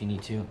watch that if you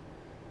need to.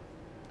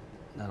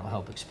 That'll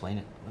help explain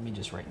it. Let me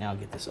just right now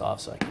get this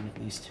off so I can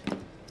at least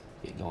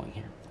get going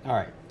here. All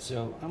right,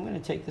 so I'm going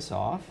to take this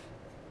off.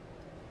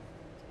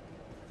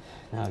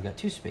 Now I've got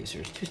two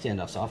spacers, two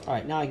standoffs off. All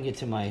right, now I can get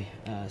to my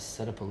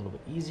setup a little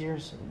bit easier.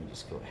 So let me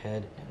just go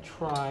ahead and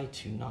try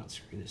to not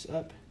screw this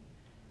up.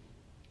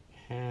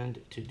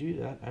 And to do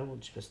that, I will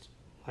just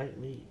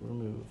lightly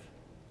remove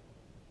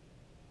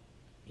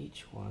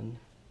each one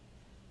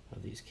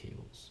of these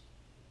cables.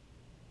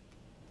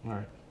 All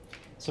right.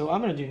 So what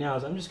I'm going to do now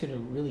is I'm just going to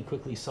really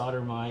quickly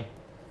solder my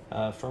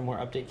firmware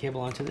update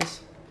cable onto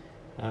this.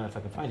 If I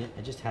can find it.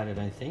 I just had it,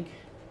 I think.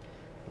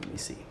 Let me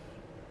see.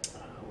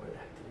 Where the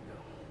heck did it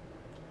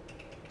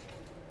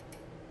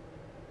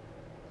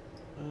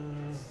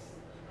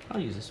go? I'll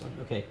use this one.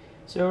 Okay.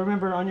 So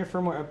remember, on your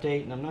firmware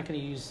update, and I'm not going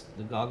to use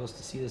the goggles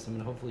to see this. I'm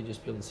going to hopefully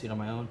just be able to see it on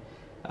my own.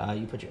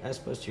 You put your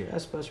S-bus to your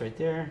S-bus right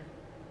there.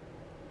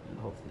 And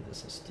hopefully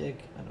this will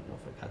stick. I don't know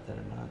if I got that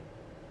or not.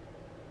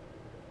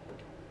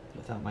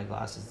 Without my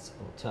glasses, it's a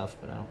little tough,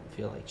 but I don't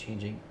feel like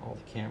changing all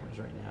the cameras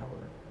right now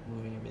or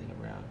moving everything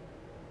around.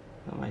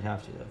 I might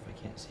have to, though, if I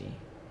can't see.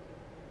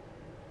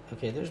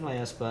 Okay, there's my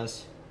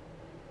S-bus.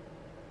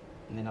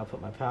 And then I'll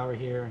put my power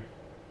here.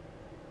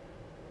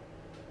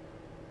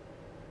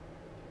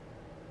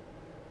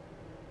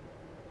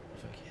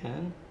 If I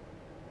can.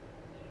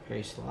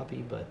 Very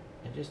sloppy, but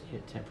I just need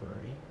it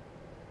temporary.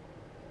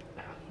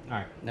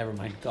 Alright, never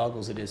mind.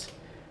 Goggles it is.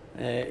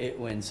 It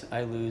wins.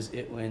 I lose,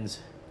 it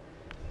wins.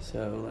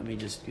 So let me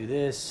just do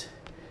this,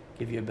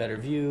 give you a better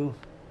view,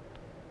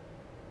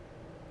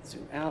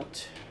 zoom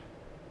out,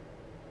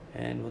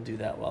 and we'll do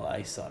that while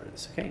I solder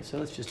this. Okay, so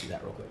let's just do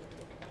that real quick,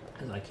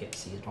 because I can't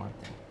see a darn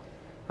thing.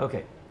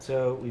 Okay,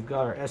 so we've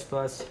got our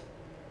S-bus.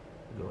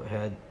 Go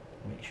ahead,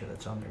 make sure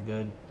that's on there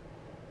good.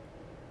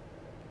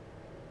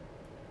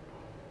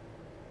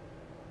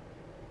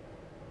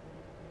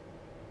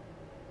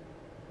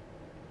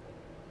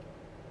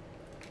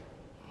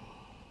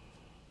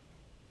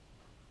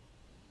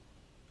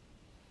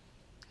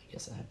 I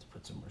guess I have to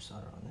put some more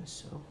solder on this,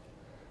 so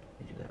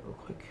let me do that real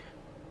quick.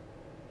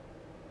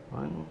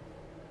 1,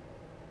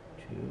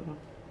 2,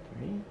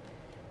 3.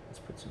 Let's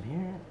put some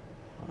here.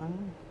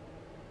 1.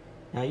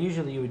 Now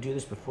usually you would do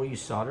this before you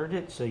soldered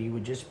it, so you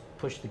would just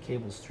push the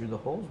cables through the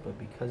holes, but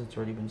because it's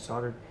already been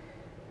soldered,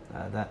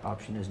 that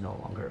option is no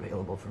longer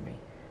available for me.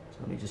 So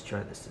let me just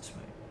try this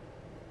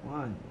way.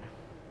 1.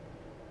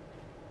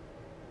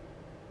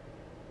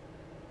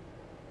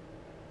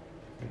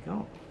 There we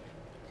go.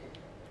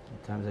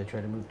 Sometimes I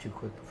try to move too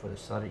quick before the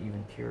solder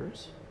even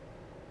cures.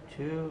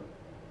 2.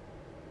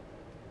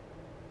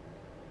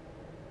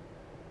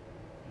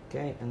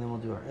 Okay, and then we'll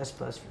do our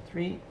S-bus for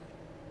 3.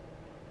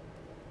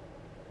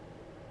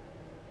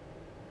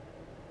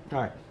 All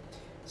right,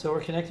 so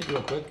we're connected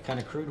real quick, kind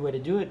of crude way to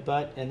do it,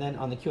 and then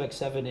on the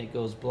QX7 it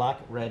goes black,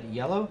 red,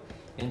 yellow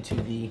into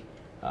the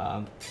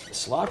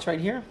slots right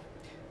here.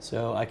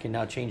 So I can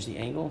now change the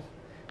angle,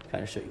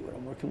 kind of show you what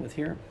I'm working with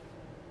here.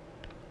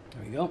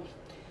 There we go.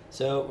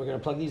 So we're going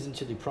to plug these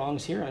into the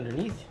prongs here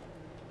underneath,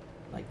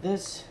 like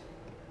this.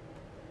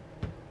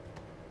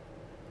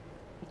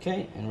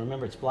 Okay, and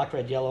remember it's black,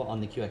 red, yellow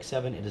on the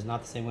QX7. It is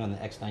not the same way on the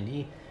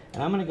X9D.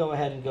 And I'm going to go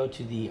ahead and go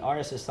to the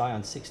RSSI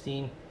on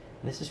 16. And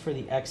this is for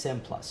the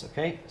XM Plus,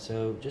 okay?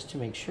 So just to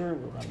make sure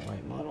we're on the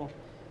right model.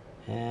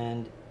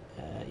 And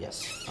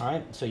yes, all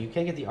right. So you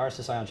can get the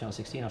RSSI on channel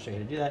 16. I'll show you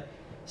how to do that.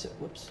 So,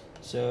 whoops.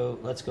 So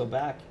let's go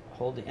back,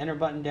 hold the enter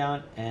button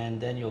down,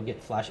 and then you'll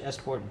get flash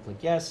export and click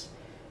yes.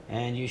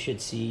 And you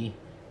should see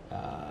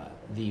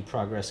the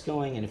progress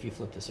going. And if you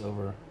flip this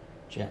over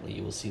gently,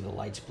 you will see the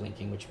lights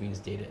blinking, which means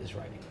data is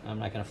writing. I'm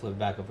not going to flip it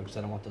back over because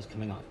I don't want those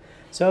coming off.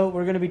 So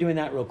we're going to be doing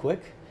that real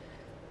quick.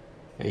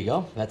 There you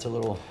go. That's a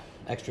little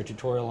extra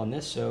tutorial on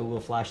this. So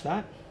we'll flash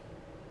that.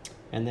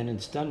 and then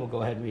it's done, we'll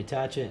go ahead and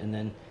reattach it and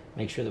then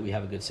make sure that we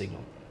have a good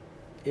signal.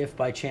 If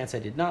by chance I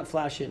did not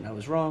flash it and I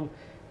was wrong,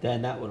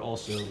 then that would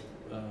also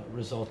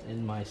result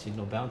in my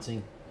signal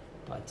bouncing,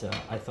 but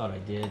I thought I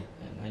did,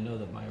 and I know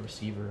that my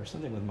receiver or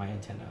something with my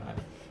antenna,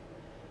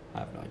 I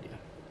have no idea.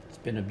 It's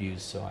been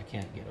abused, so I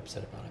can't get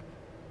upset about it.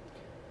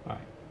 All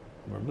right,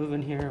 we're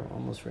moving here, we're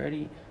almost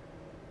ready.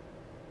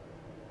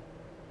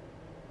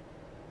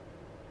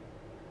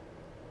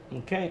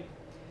 Okay,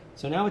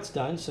 so now it's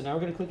done. So now we're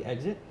going to click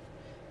exit,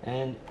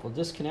 and we'll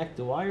disconnect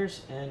the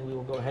wires, and we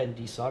will go ahead and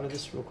desolder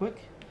this real quick.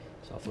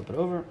 So I'll flip it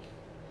over,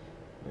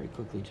 very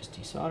quickly just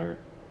desolder.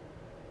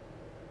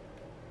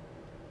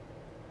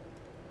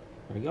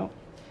 There we go.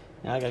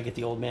 Now I got to get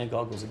the old man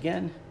goggles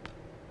again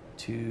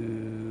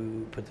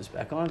to put this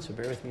back on, so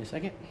bear with me a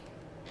second.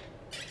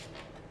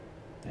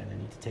 And I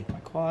need to take my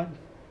quad.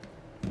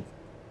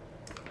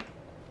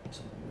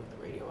 So let me move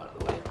the radio out of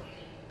the way.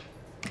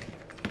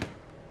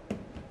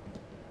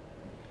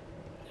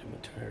 I'm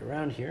going to turn it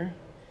around here,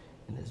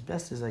 and as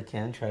best as I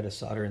can, try to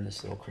solder in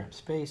this little cramped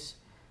space.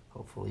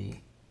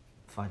 Hopefully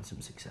find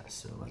some success.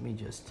 So let me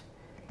just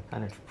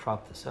kind of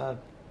prop this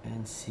up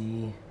and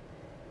see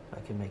if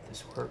I can make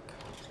this work.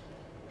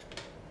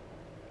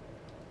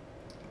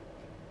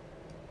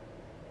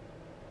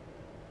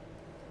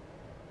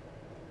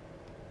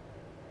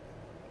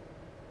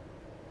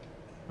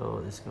 Oh,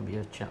 this is going to be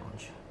a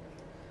challenge.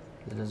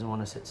 It doesn't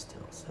want to sit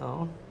still.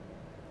 So,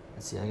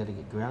 let's see, I got to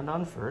get ground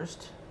on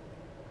first.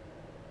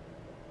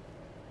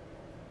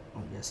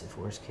 I guess if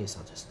worst case,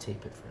 I'll just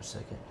tape it for a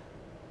second.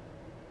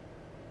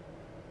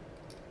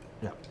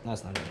 Yeah,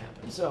 that's not going to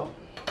happen. So,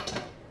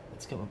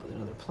 let's come up with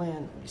another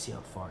plan. Let me see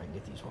how far I can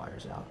get these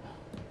wires out.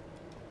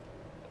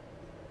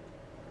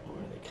 Where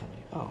are they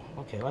coming? Oh,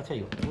 okay, well, I'll tell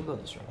you what, we'll go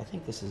this route. I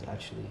think this is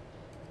actually,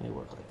 may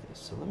work like this.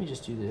 So let me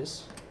just do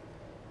this.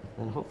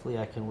 Then hopefully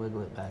I can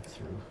wiggle it back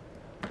through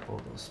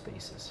all those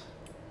spaces.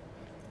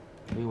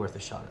 It'll be worth a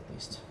shot at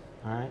least.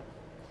 All right.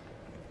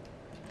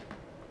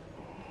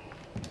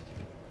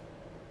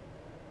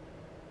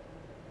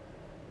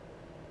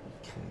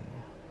 Okay.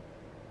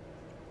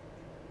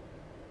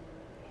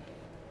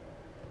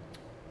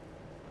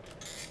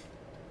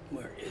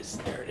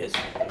 There it is.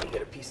 Let me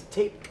get a piece of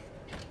tape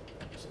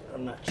so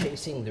I'm not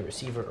chasing the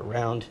receiver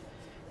around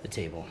the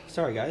table.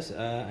 Sorry guys,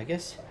 I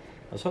guess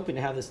I was hoping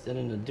to have this done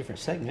in a different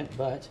segment,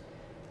 but it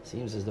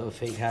seems as though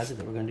fate has it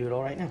that we're going to do it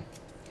all right now.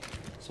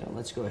 So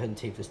let's go ahead and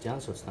tape this down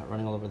so it's not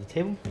running all over the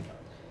table.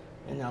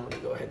 And now let me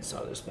go ahead and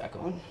solder this back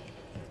on.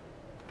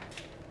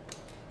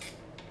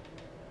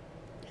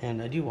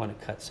 And I do want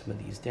to cut some of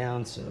these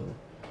down, so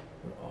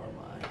where are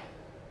my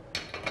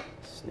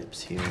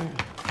snips here?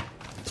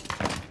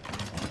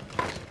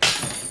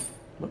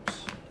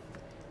 Whoops.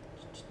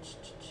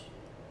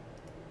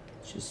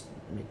 Let's just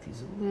make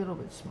these a little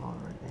bit smaller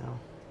right now.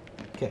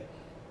 Okay.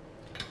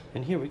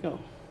 And here we go.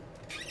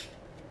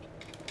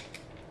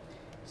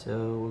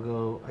 So we'll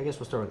go, I guess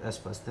we'll start with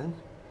S-bus then.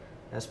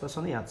 S-bus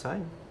on the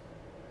outside,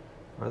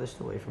 farthest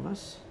away from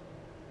us.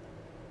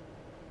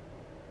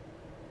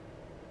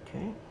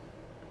 Okay.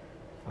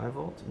 5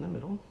 volts in the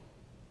middle.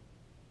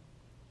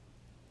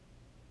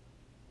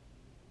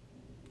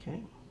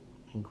 Okay.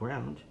 And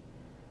ground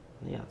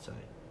on the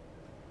outside.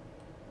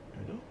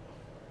 There we go.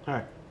 All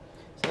right.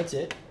 So that's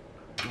it.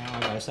 Now I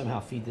gotta somehow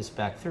feed this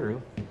back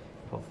through.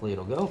 Hopefully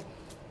it'll go.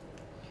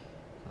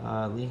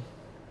 Lee,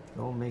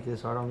 don't make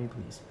this hard on me,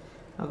 please.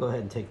 I'll go ahead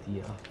and take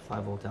the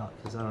 5 volt out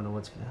because I don't know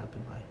what's going to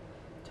happen by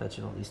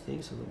touching all these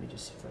things. So let me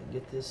just see if I can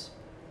get this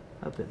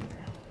up in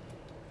there.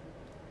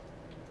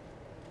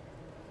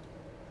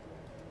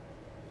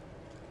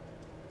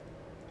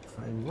 If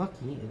I'm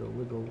lucky, it'll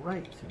wiggle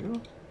right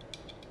through.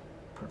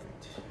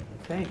 Perfect.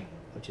 Okay,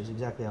 which is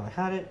exactly how I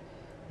had it.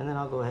 And then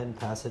I'll go ahead and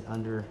pass it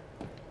under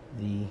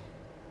the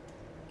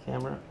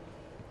camera.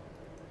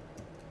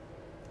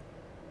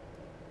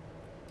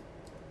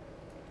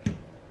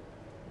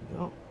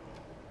 Go.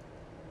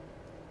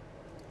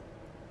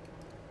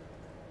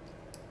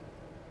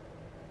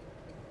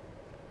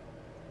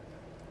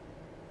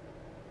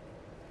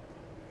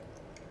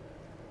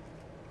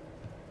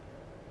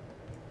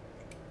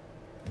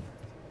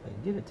 I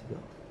can get it to go.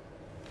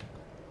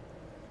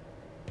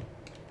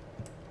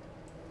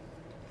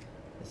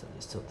 Guess I'll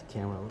just tilt the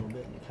camera a little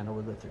bit and kind of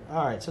wiggle it through.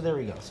 All right, so there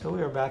we go. So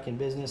we are back in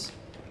business.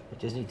 I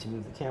just need to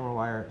move the camera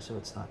wire so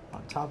it's not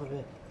on top of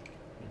it.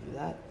 Let me do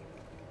that.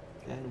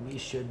 And we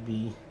should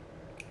be,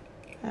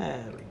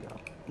 there we go.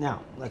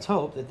 Now, let's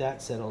hope that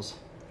that settles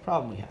the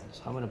problem we had.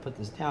 So I'm going to put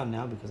this down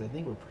now because I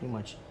think we're pretty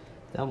much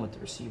done with the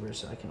receiver,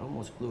 so I can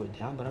almost glue it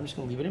down, but I'm just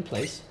going to leave it in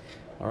place.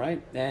 All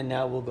right, and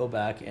now we'll go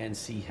back and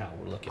see how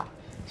we're looking.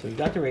 So we've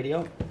got the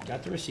radio,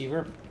 got the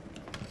receiver.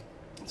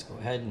 Let's go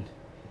ahead and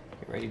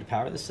get ready to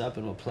power this up,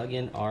 and we'll plug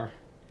in our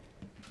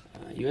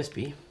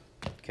USB.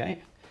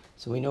 Okay,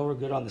 so we know we're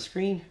good on the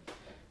screen,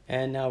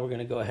 and now we're going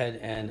to go ahead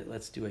and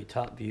let's do a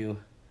top view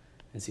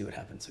and see what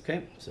happens.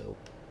 Okay, so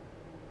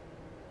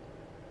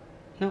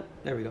no,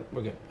 there we go,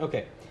 we're good.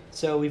 Okay,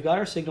 so we've got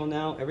our signal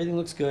now, everything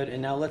looks good,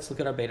 and now let's look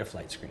at our beta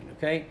flight screen.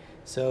 Okay,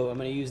 so I'm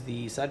going to use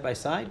the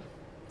side-by-side,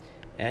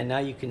 And now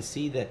you can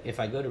see that if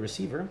I go to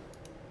receiver,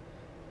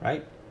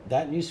 right,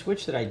 that new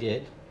switch that I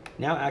did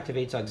now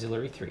activates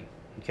auxiliary 3,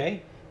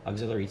 okay?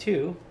 Auxiliary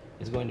 2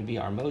 is going to be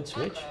our mode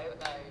switch,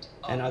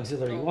 and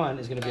auxiliary 1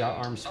 is going to be our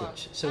arm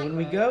switch. So when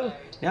we go,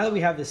 now that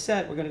we have this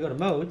set, we're going to go to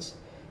modes,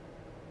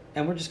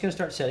 and we're just going to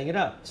start setting it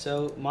up.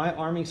 So my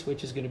arming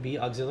switch is going to be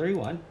auxiliary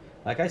 1,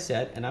 like I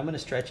said, and I'm going to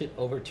stretch it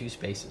over 2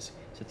 spaces.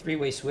 It's a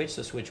 3-way switch,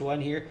 so switch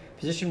 1 here,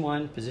 position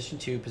 1, position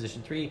 2,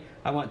 position 3.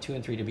 I want 2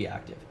 and 3 to be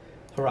active.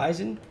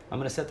 Horizon, I'm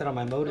going to set that on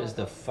my mode as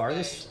the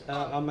farthest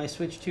on my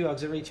switch 2,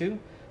 auxiliary 2.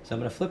 So I'm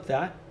going to flip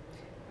that.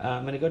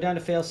 I'm going to go down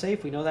to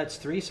fail-safe. We know that's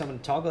 3, so I'm going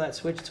to toggle that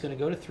switch. It's going to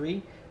go to 3.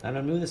 And I'm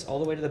going to move this all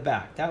the way to the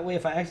back. That way,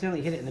 if I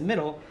accidentally hit it in the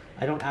middle,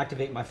 I don't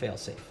activate my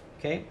fail-safe,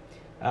 okay?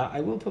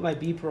 I will put my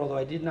beeper, although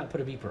I did not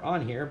put a beeper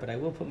on here, but I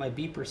will put my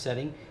beeper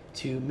setting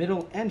to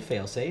middle and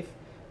fail-safe.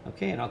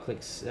 Okay, and I'll click,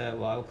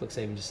 well, I'll click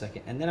save in just a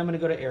second. And then I'm going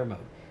to go to air mode.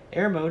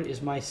 Air mode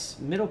is my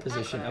middle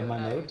position of my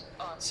mode.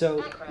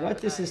 So what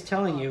this is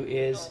telling you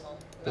is,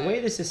 the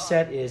way this is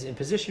set is, in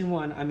position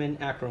 1, I'm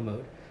in acro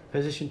mode.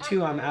 Position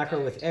 2, I'm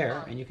acro with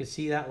air, and you can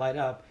see that light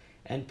up.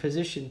 And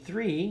position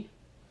 3,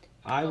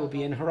 I will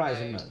be in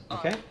horizon mode,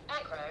 okay?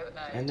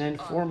 And then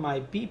for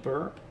my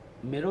beeper,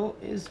 middle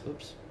is,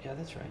 oops, yeah,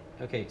 that's right.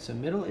 Okay, so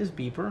middle is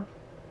beeper.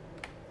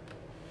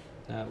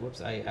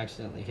 Whoops, I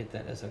accidentally hit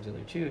that as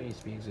auxiliary 2. It needs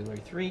to be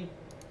auxiliary 3.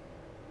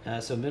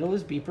 So middle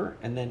is beeper,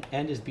 and then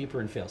end is beeper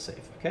and failsafe,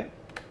 okay?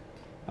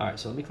 All right,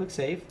 so let me click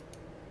save.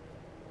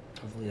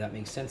 Hopefully that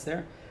makes sense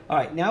there. All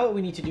right, now what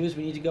we need to do is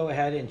we need to go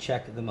ahead and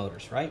check the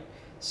motors, right?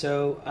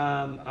 So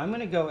I'm going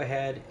to go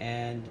ahead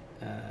and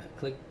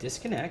click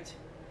disconnect.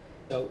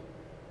 So,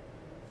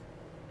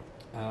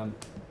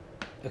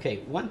 okay,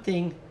 one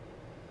thing,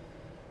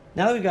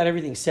 now that we've got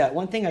everything set,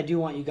 one thing I do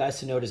want you guys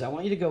to note is I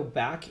want you to go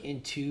back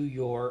into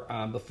your,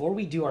 before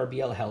we do our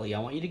BL Heli, I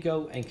want you to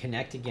go and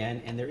connect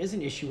again. And there is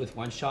an issue with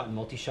one-shot and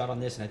multi-shot on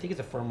this, and I think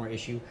it's a firmware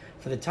issue.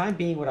 For the time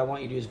being, what I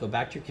want you to do is go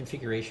back to your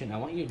configuration. I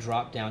want you to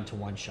drop down to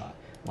one-shot,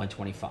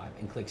 125,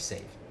 and click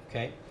save,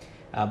 okay?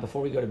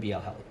 Before we go to BL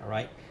Heli, all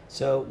right?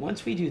 So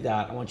once we do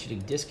that, I want you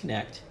to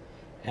disconnect,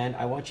 and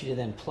I want you to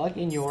then plug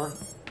in your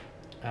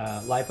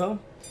LiPo,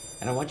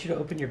 and I want you to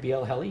open your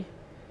BL Heli,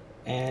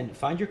 and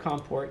find your COM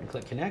port and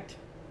click connect.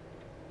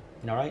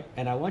 All right,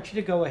 and I want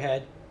you to go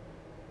ahead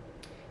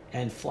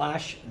and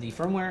flash the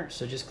firmware.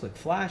 So just click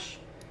flash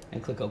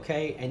and click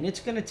OK, and it's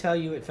going to tell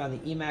you it found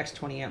the Emax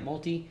 20 amp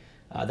multi.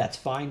 That's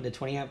fine. The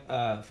 20 amp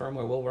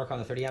firmware will work on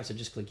the 30 amp. So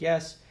just click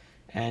yes,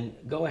 and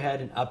go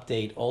ahead and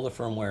update all the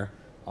firmware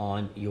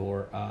on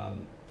your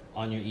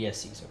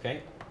ESCs.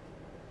 Okay.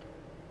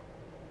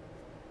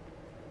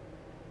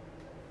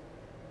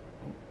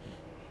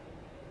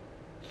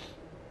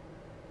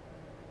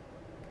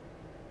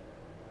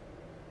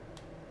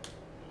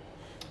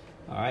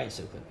 All right,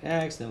 so click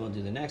next, then we'll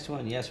do the next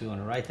one. Yes, we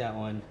want to write that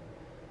one.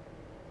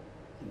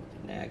 We'll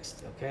do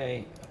next,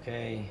 okay,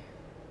 okay.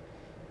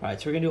 All right,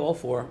 so we're gonna do all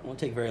 4. Won't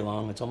take very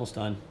long, it's almost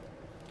done.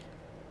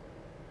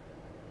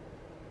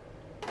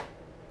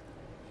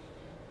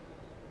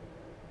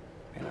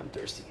 And I'm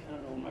thirsty. I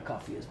don't know where my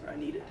coffee is, but I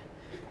need it.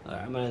 All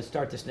right, I'm gonna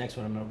start this next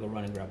one. I'm gonna go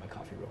run and grab my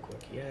coffee real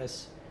quick.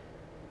 Yes,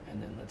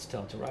 and then let's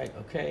tell it to write.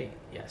 Okay,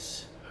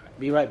 yes. All right,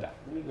 be right back.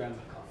 Let me grab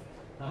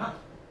my coffee.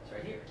 It's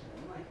right here.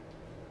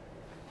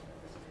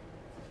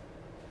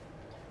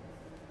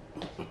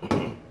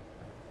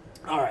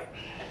 All right,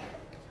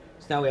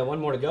 so now we have one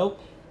more to go.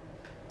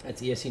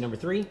 That's ESC number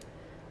 3,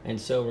 and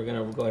so we're going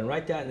to go ahead and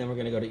write that, and then we're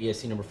going to go to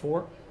ESC number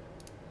 4.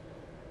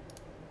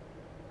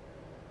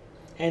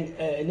 And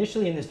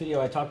initially in this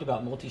video I talked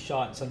about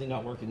multi-shot and something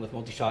not working with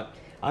multi-shot.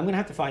 I'm going to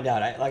have to find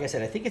out. Like I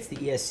said, I think it's the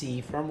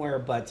ESC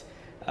firmware, but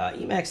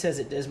Emax says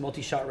it is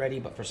multi-shot ready,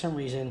 but for some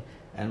reason,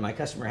 and my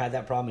customer had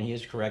that problem, and he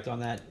is correct on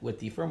that with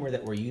the firmware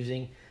that we're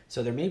using.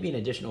 So there may be an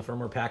additional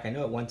firmware pack. I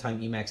know at one time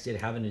Emax did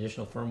have an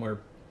additional firmware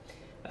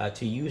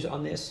to use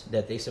on this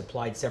that they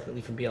supplied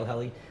separately from BL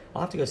Heli.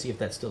 I'll have to go see if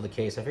that's still the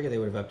case. I figure they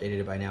would have updated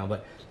it by now,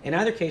 but in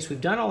either case,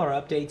 we've done all our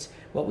updates.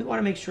 What we want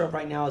to make sure of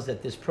right now is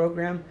that this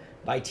program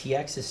by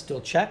TX is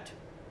still checked,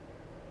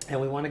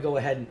 and we want to go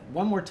ahead and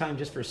one more time,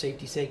 just for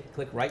safety's sake,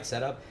 click Write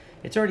Setup.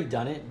 It's already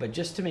done it, but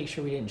just to make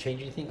sure we didn't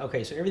change anything.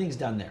 Okay, so everything's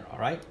done there, all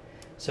right?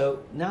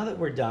 So now that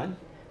we're done,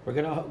 we're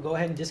gonna go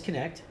ahead and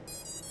disconnect.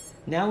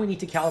 Now we need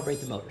to calibrate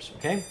the motors,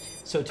 okay?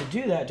 So to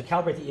do that, to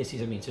calibrate the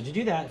ESCs, I mean, so to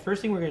do that,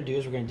 first thing we're gonna do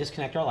is we're gonna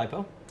disconnect our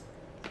LiPo,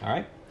 all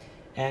right?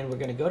 And we're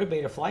gonna go to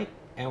beta flight,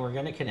 and we're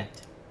gonna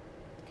connect.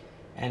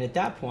 And at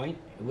that point,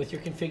 with your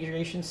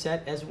configuration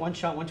set as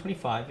one-shot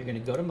 125, you're gonna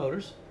go to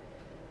motors,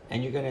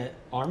 and you're gonna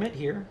arm it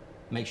here,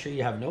 make sure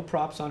you have no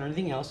props on or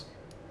anything else,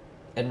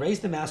 and raise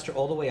the master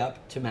all the way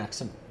up to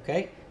maximum,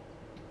 okay?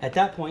 At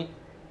that point,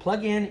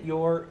 plug in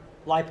your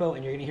LiPo,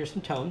 and you're gonna hear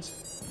some tones.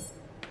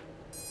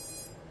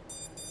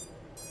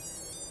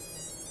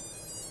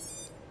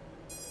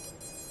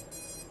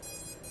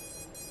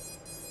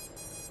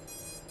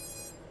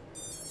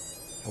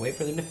 Wait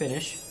for them to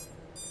finish.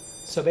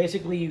 So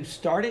basically you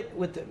start it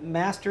with the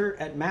master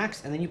at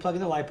max, and then you plug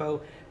in the LiPo.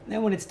 And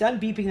then when it's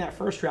done beeping that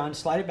first round,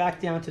 slide it back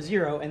down to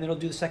 0, and then it'll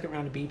do the second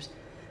round of beeps.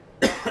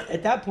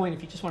 At that point,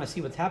 if you just want to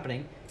see what's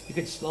happening, you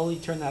could slowly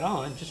turn that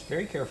on, just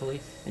very carefully,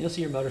 and you'll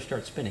see your motor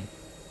start spinning.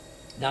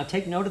 Now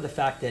take note of the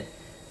fact that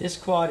this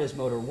quad is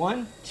motor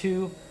 1,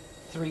 2,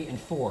 3, and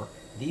 4.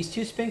 These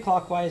two spin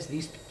clockwise,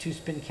 these two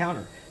spin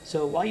counter.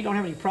 So while you don't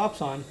have any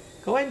props on,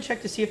 go ahead and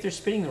check to see if they're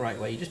spinning the right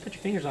way. You just put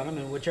your fingers on them,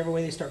 and whichever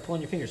way they start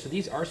pulling your fingers. So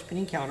these are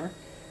spinning counter,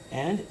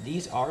 and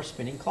these are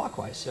spinning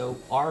clockwise. So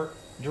our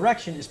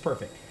direction is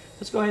perfect.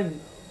 Let's go ahead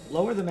and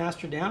lower the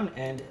master down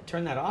and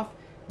turn that off.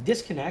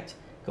 Disconnect.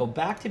 Go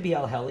back to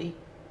BL Heli,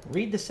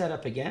 read the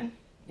setup again,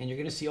 and you're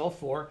going to see all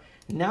 4.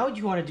 Now what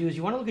you want to do is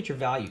you want to look at your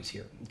values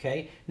here,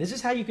 okay? This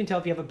is how you can tell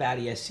if you have a bad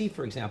ESC,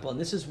 for example, and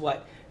this is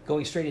what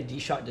going straight to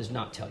D-shot does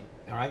not tell you,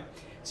 all right?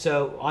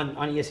 So on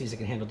ESCs, it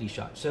can handle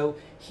D-shot. So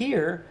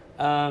here,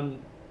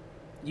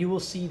 you will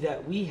see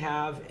that we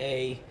have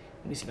a,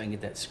 let me see if I can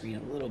get that screen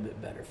a little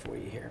bit better for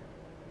you here.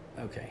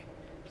 Okay,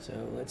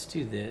 so let's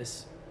do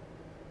this.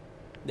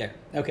 There,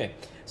 okay.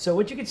 So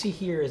what you can see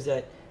here is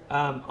that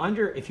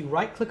if you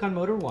right click on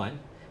motor 1,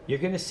 you're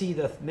going to see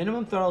the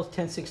minimum throttle is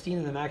 1016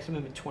 and the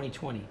maximum at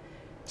 2020.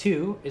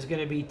 2 is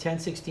going to be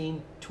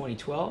 1016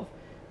 2012.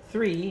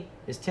 3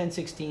 is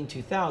 1016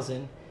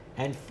 2000.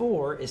 And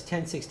 4 is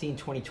 1016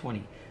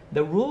 2020.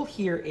 The rule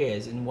here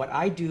is, and what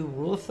I do,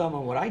 rule of thumb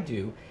on what I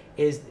do,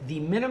 is the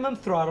minimum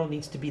throttle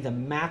needs to be the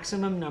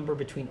maximum number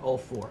between all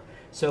 4.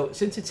 So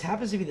since it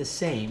happens to be the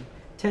same,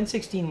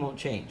 1016 won't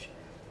change.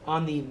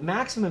 On the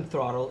maximum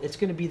throttle, it's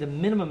going to be the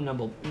minimum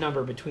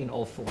number between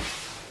all 4.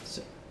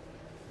 So,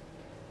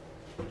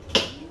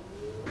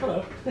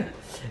 hello.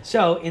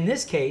 So in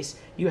this case,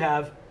 you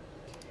have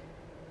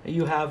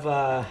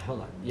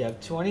hold on, you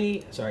have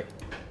 20. Sorry,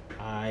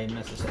 I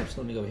messed this up. So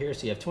let me go here.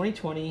 So you have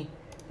 2020,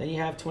 then you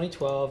have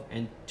 2012,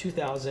 and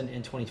 2000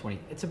 and 2020.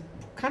 It's a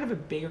kind of a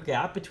bigger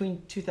gap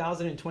between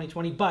 2000 and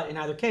 2020, but in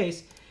either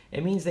case,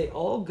 it means they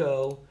all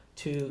go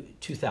to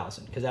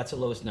 2000 because that's the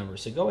lowest number.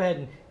 So go ahead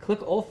and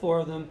click all 4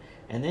 of them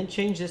and then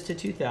change this to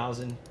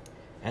 2000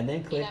 and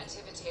then click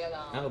Inactivity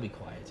alarm. I'll be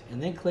quiet,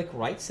 and then click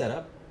write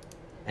setup,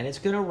 and it's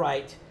going to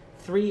write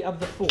 3 of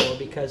the 4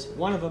 because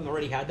one of them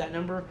already had that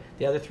number,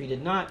 the other 3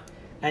 did not,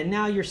 and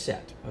now you're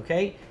set.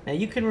 Okay, now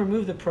you can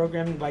remove the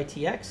programming by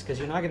TX because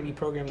you're not going to be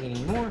programming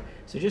anymore.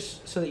 So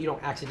just so that you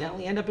don't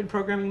accidentally end up in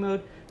programming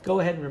mode, go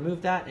ahead and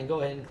remove that and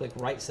go ahead and click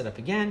write setup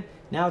again.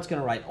 Now it's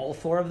going to write all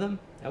 4 of them.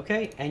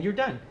 Okay, and you're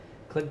done.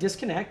 Click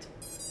disconnect,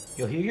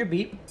 you'll hear your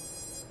beep,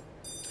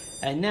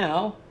 and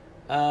now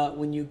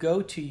when you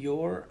go to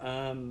your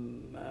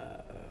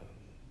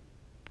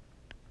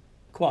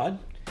quad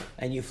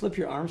and you flip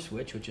your arm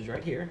switch, which is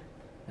right here,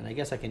 and I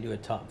guess I can do a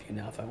top view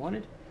now if I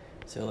wanted,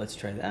 so let's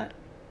try that.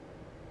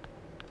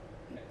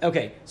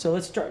 Okay, so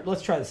let's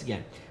try this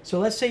again. So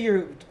let's say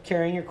you're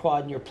carrying your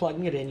quad and you're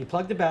plugging it in, you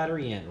plug the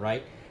battery in,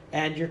 right?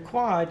 And your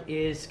quad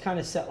is kind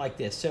of set like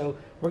this. So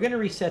we're going to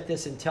reset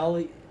this and tell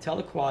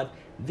the quad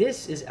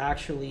this is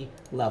actually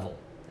level.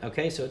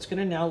 Okay, so it's going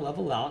to now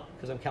level out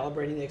because I'm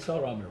calibrating the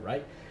accelerometer,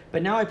 right?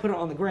 But now I put it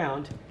on the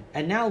ground,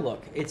 and now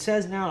look, it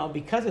says now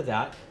because of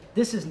that,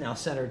 this is now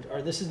centered,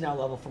 or this is now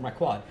level for my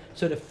quad.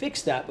 So to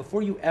fix that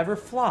before you ever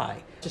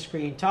fly, the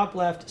screen top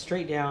left,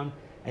 straight down,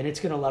 and it's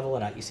going to level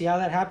it out. You see how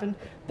that happened?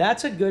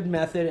 That's a good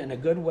method and a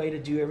good way to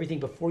do everything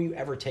before you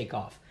ever take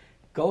off.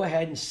 Go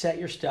ahead and set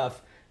your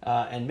stuff.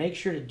 And make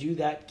sure to do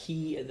that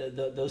key,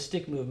 those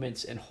stick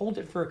movements, and hold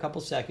it for a couple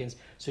seconds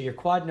so your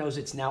quad knows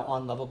it's now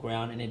on level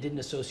ground and it didn't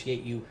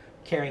associate you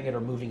carrying it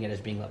or moving it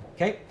as being level.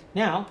 Okay.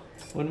 Now,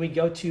 when we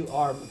go to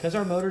because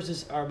our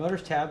motors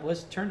tab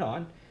was turned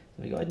on,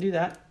 let me go ahead and do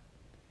that.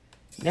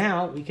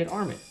 Now we can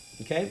arm it.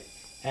 Okay,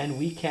 and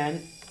we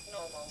can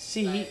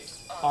see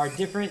our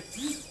different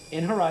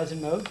in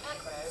horizon mode,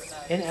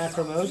 in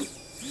acro mode.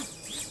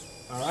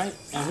 All right,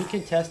 and we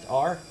can test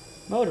our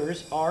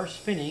motors are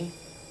spinning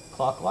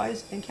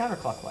clockwise and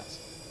counterclockwise,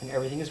 and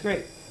everything is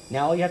great.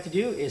 Now all you have to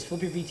do is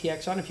flip your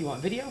VTX on if you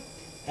want video,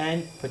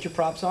 and put your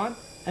props on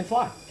and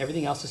fly.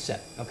 Everything else is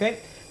set. Okay,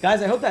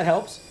 guys, I hope that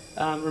helps.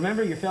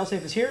 Remember, your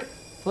failsafe is here.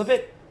 Flip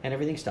it, and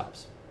everything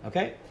stops.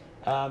 Okay,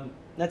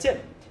 that's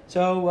it.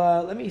 So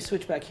let me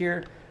switch back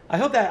here. I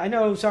hope that, I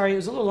know, sorry, it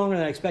was a little longer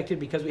than I expected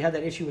because we had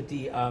that issue with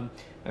the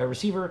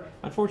receiver.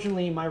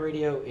 Unfortunately, my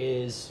radio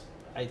is,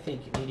 I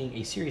think, needing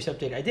a serious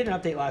update. I did an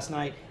update last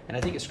night, and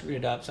I think it screwed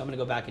it up, so I'm going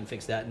to go back and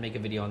fix that and make a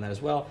video on that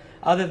as well.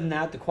 Other than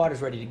that, the quad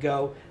is ready to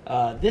go.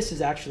 This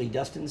is actually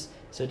Dustin's.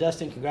 So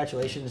Dustin,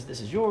 congratulations.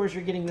 This is yours.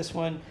 You're getting this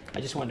one.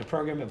 I just wanted to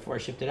program it before I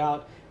shipped it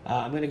out.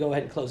 I'm going to go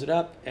ahead and close it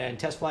up and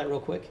test fly it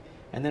real quick,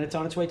 and then it's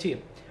on its way to you.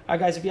 All right,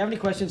 guys, if you have any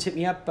questions, hit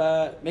me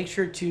up. Make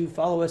sure to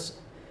follow us.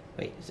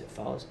 Wait, is it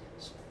follows?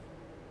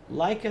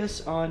 Like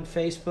us on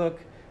Facebook.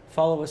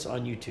 Follow us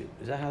on YouTube.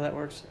 Is that how that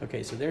works?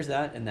 Okay, so there's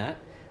that and that.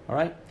 All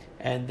right.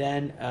 And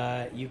then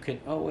you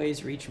can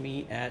always reach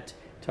me at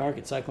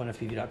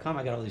Tarek@CycloneFPV.com.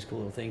 I got all these cool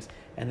little things.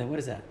 And then what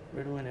is that?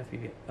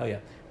 RitalinFPV. Oh, yeah.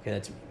 Okay,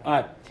 that's me. All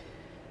right.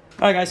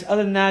 All right, guys.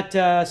 Other than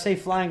that,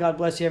 safe flying. God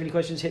bless you. Have any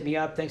questions, hit me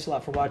up. Thanks a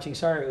lot for watching.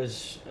 Sorry it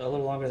was a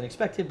little longer than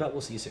expected, but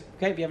we'll see you soon.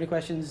 Okay, if you have any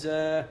questions,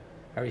 I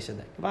already said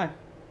that. Goodbye.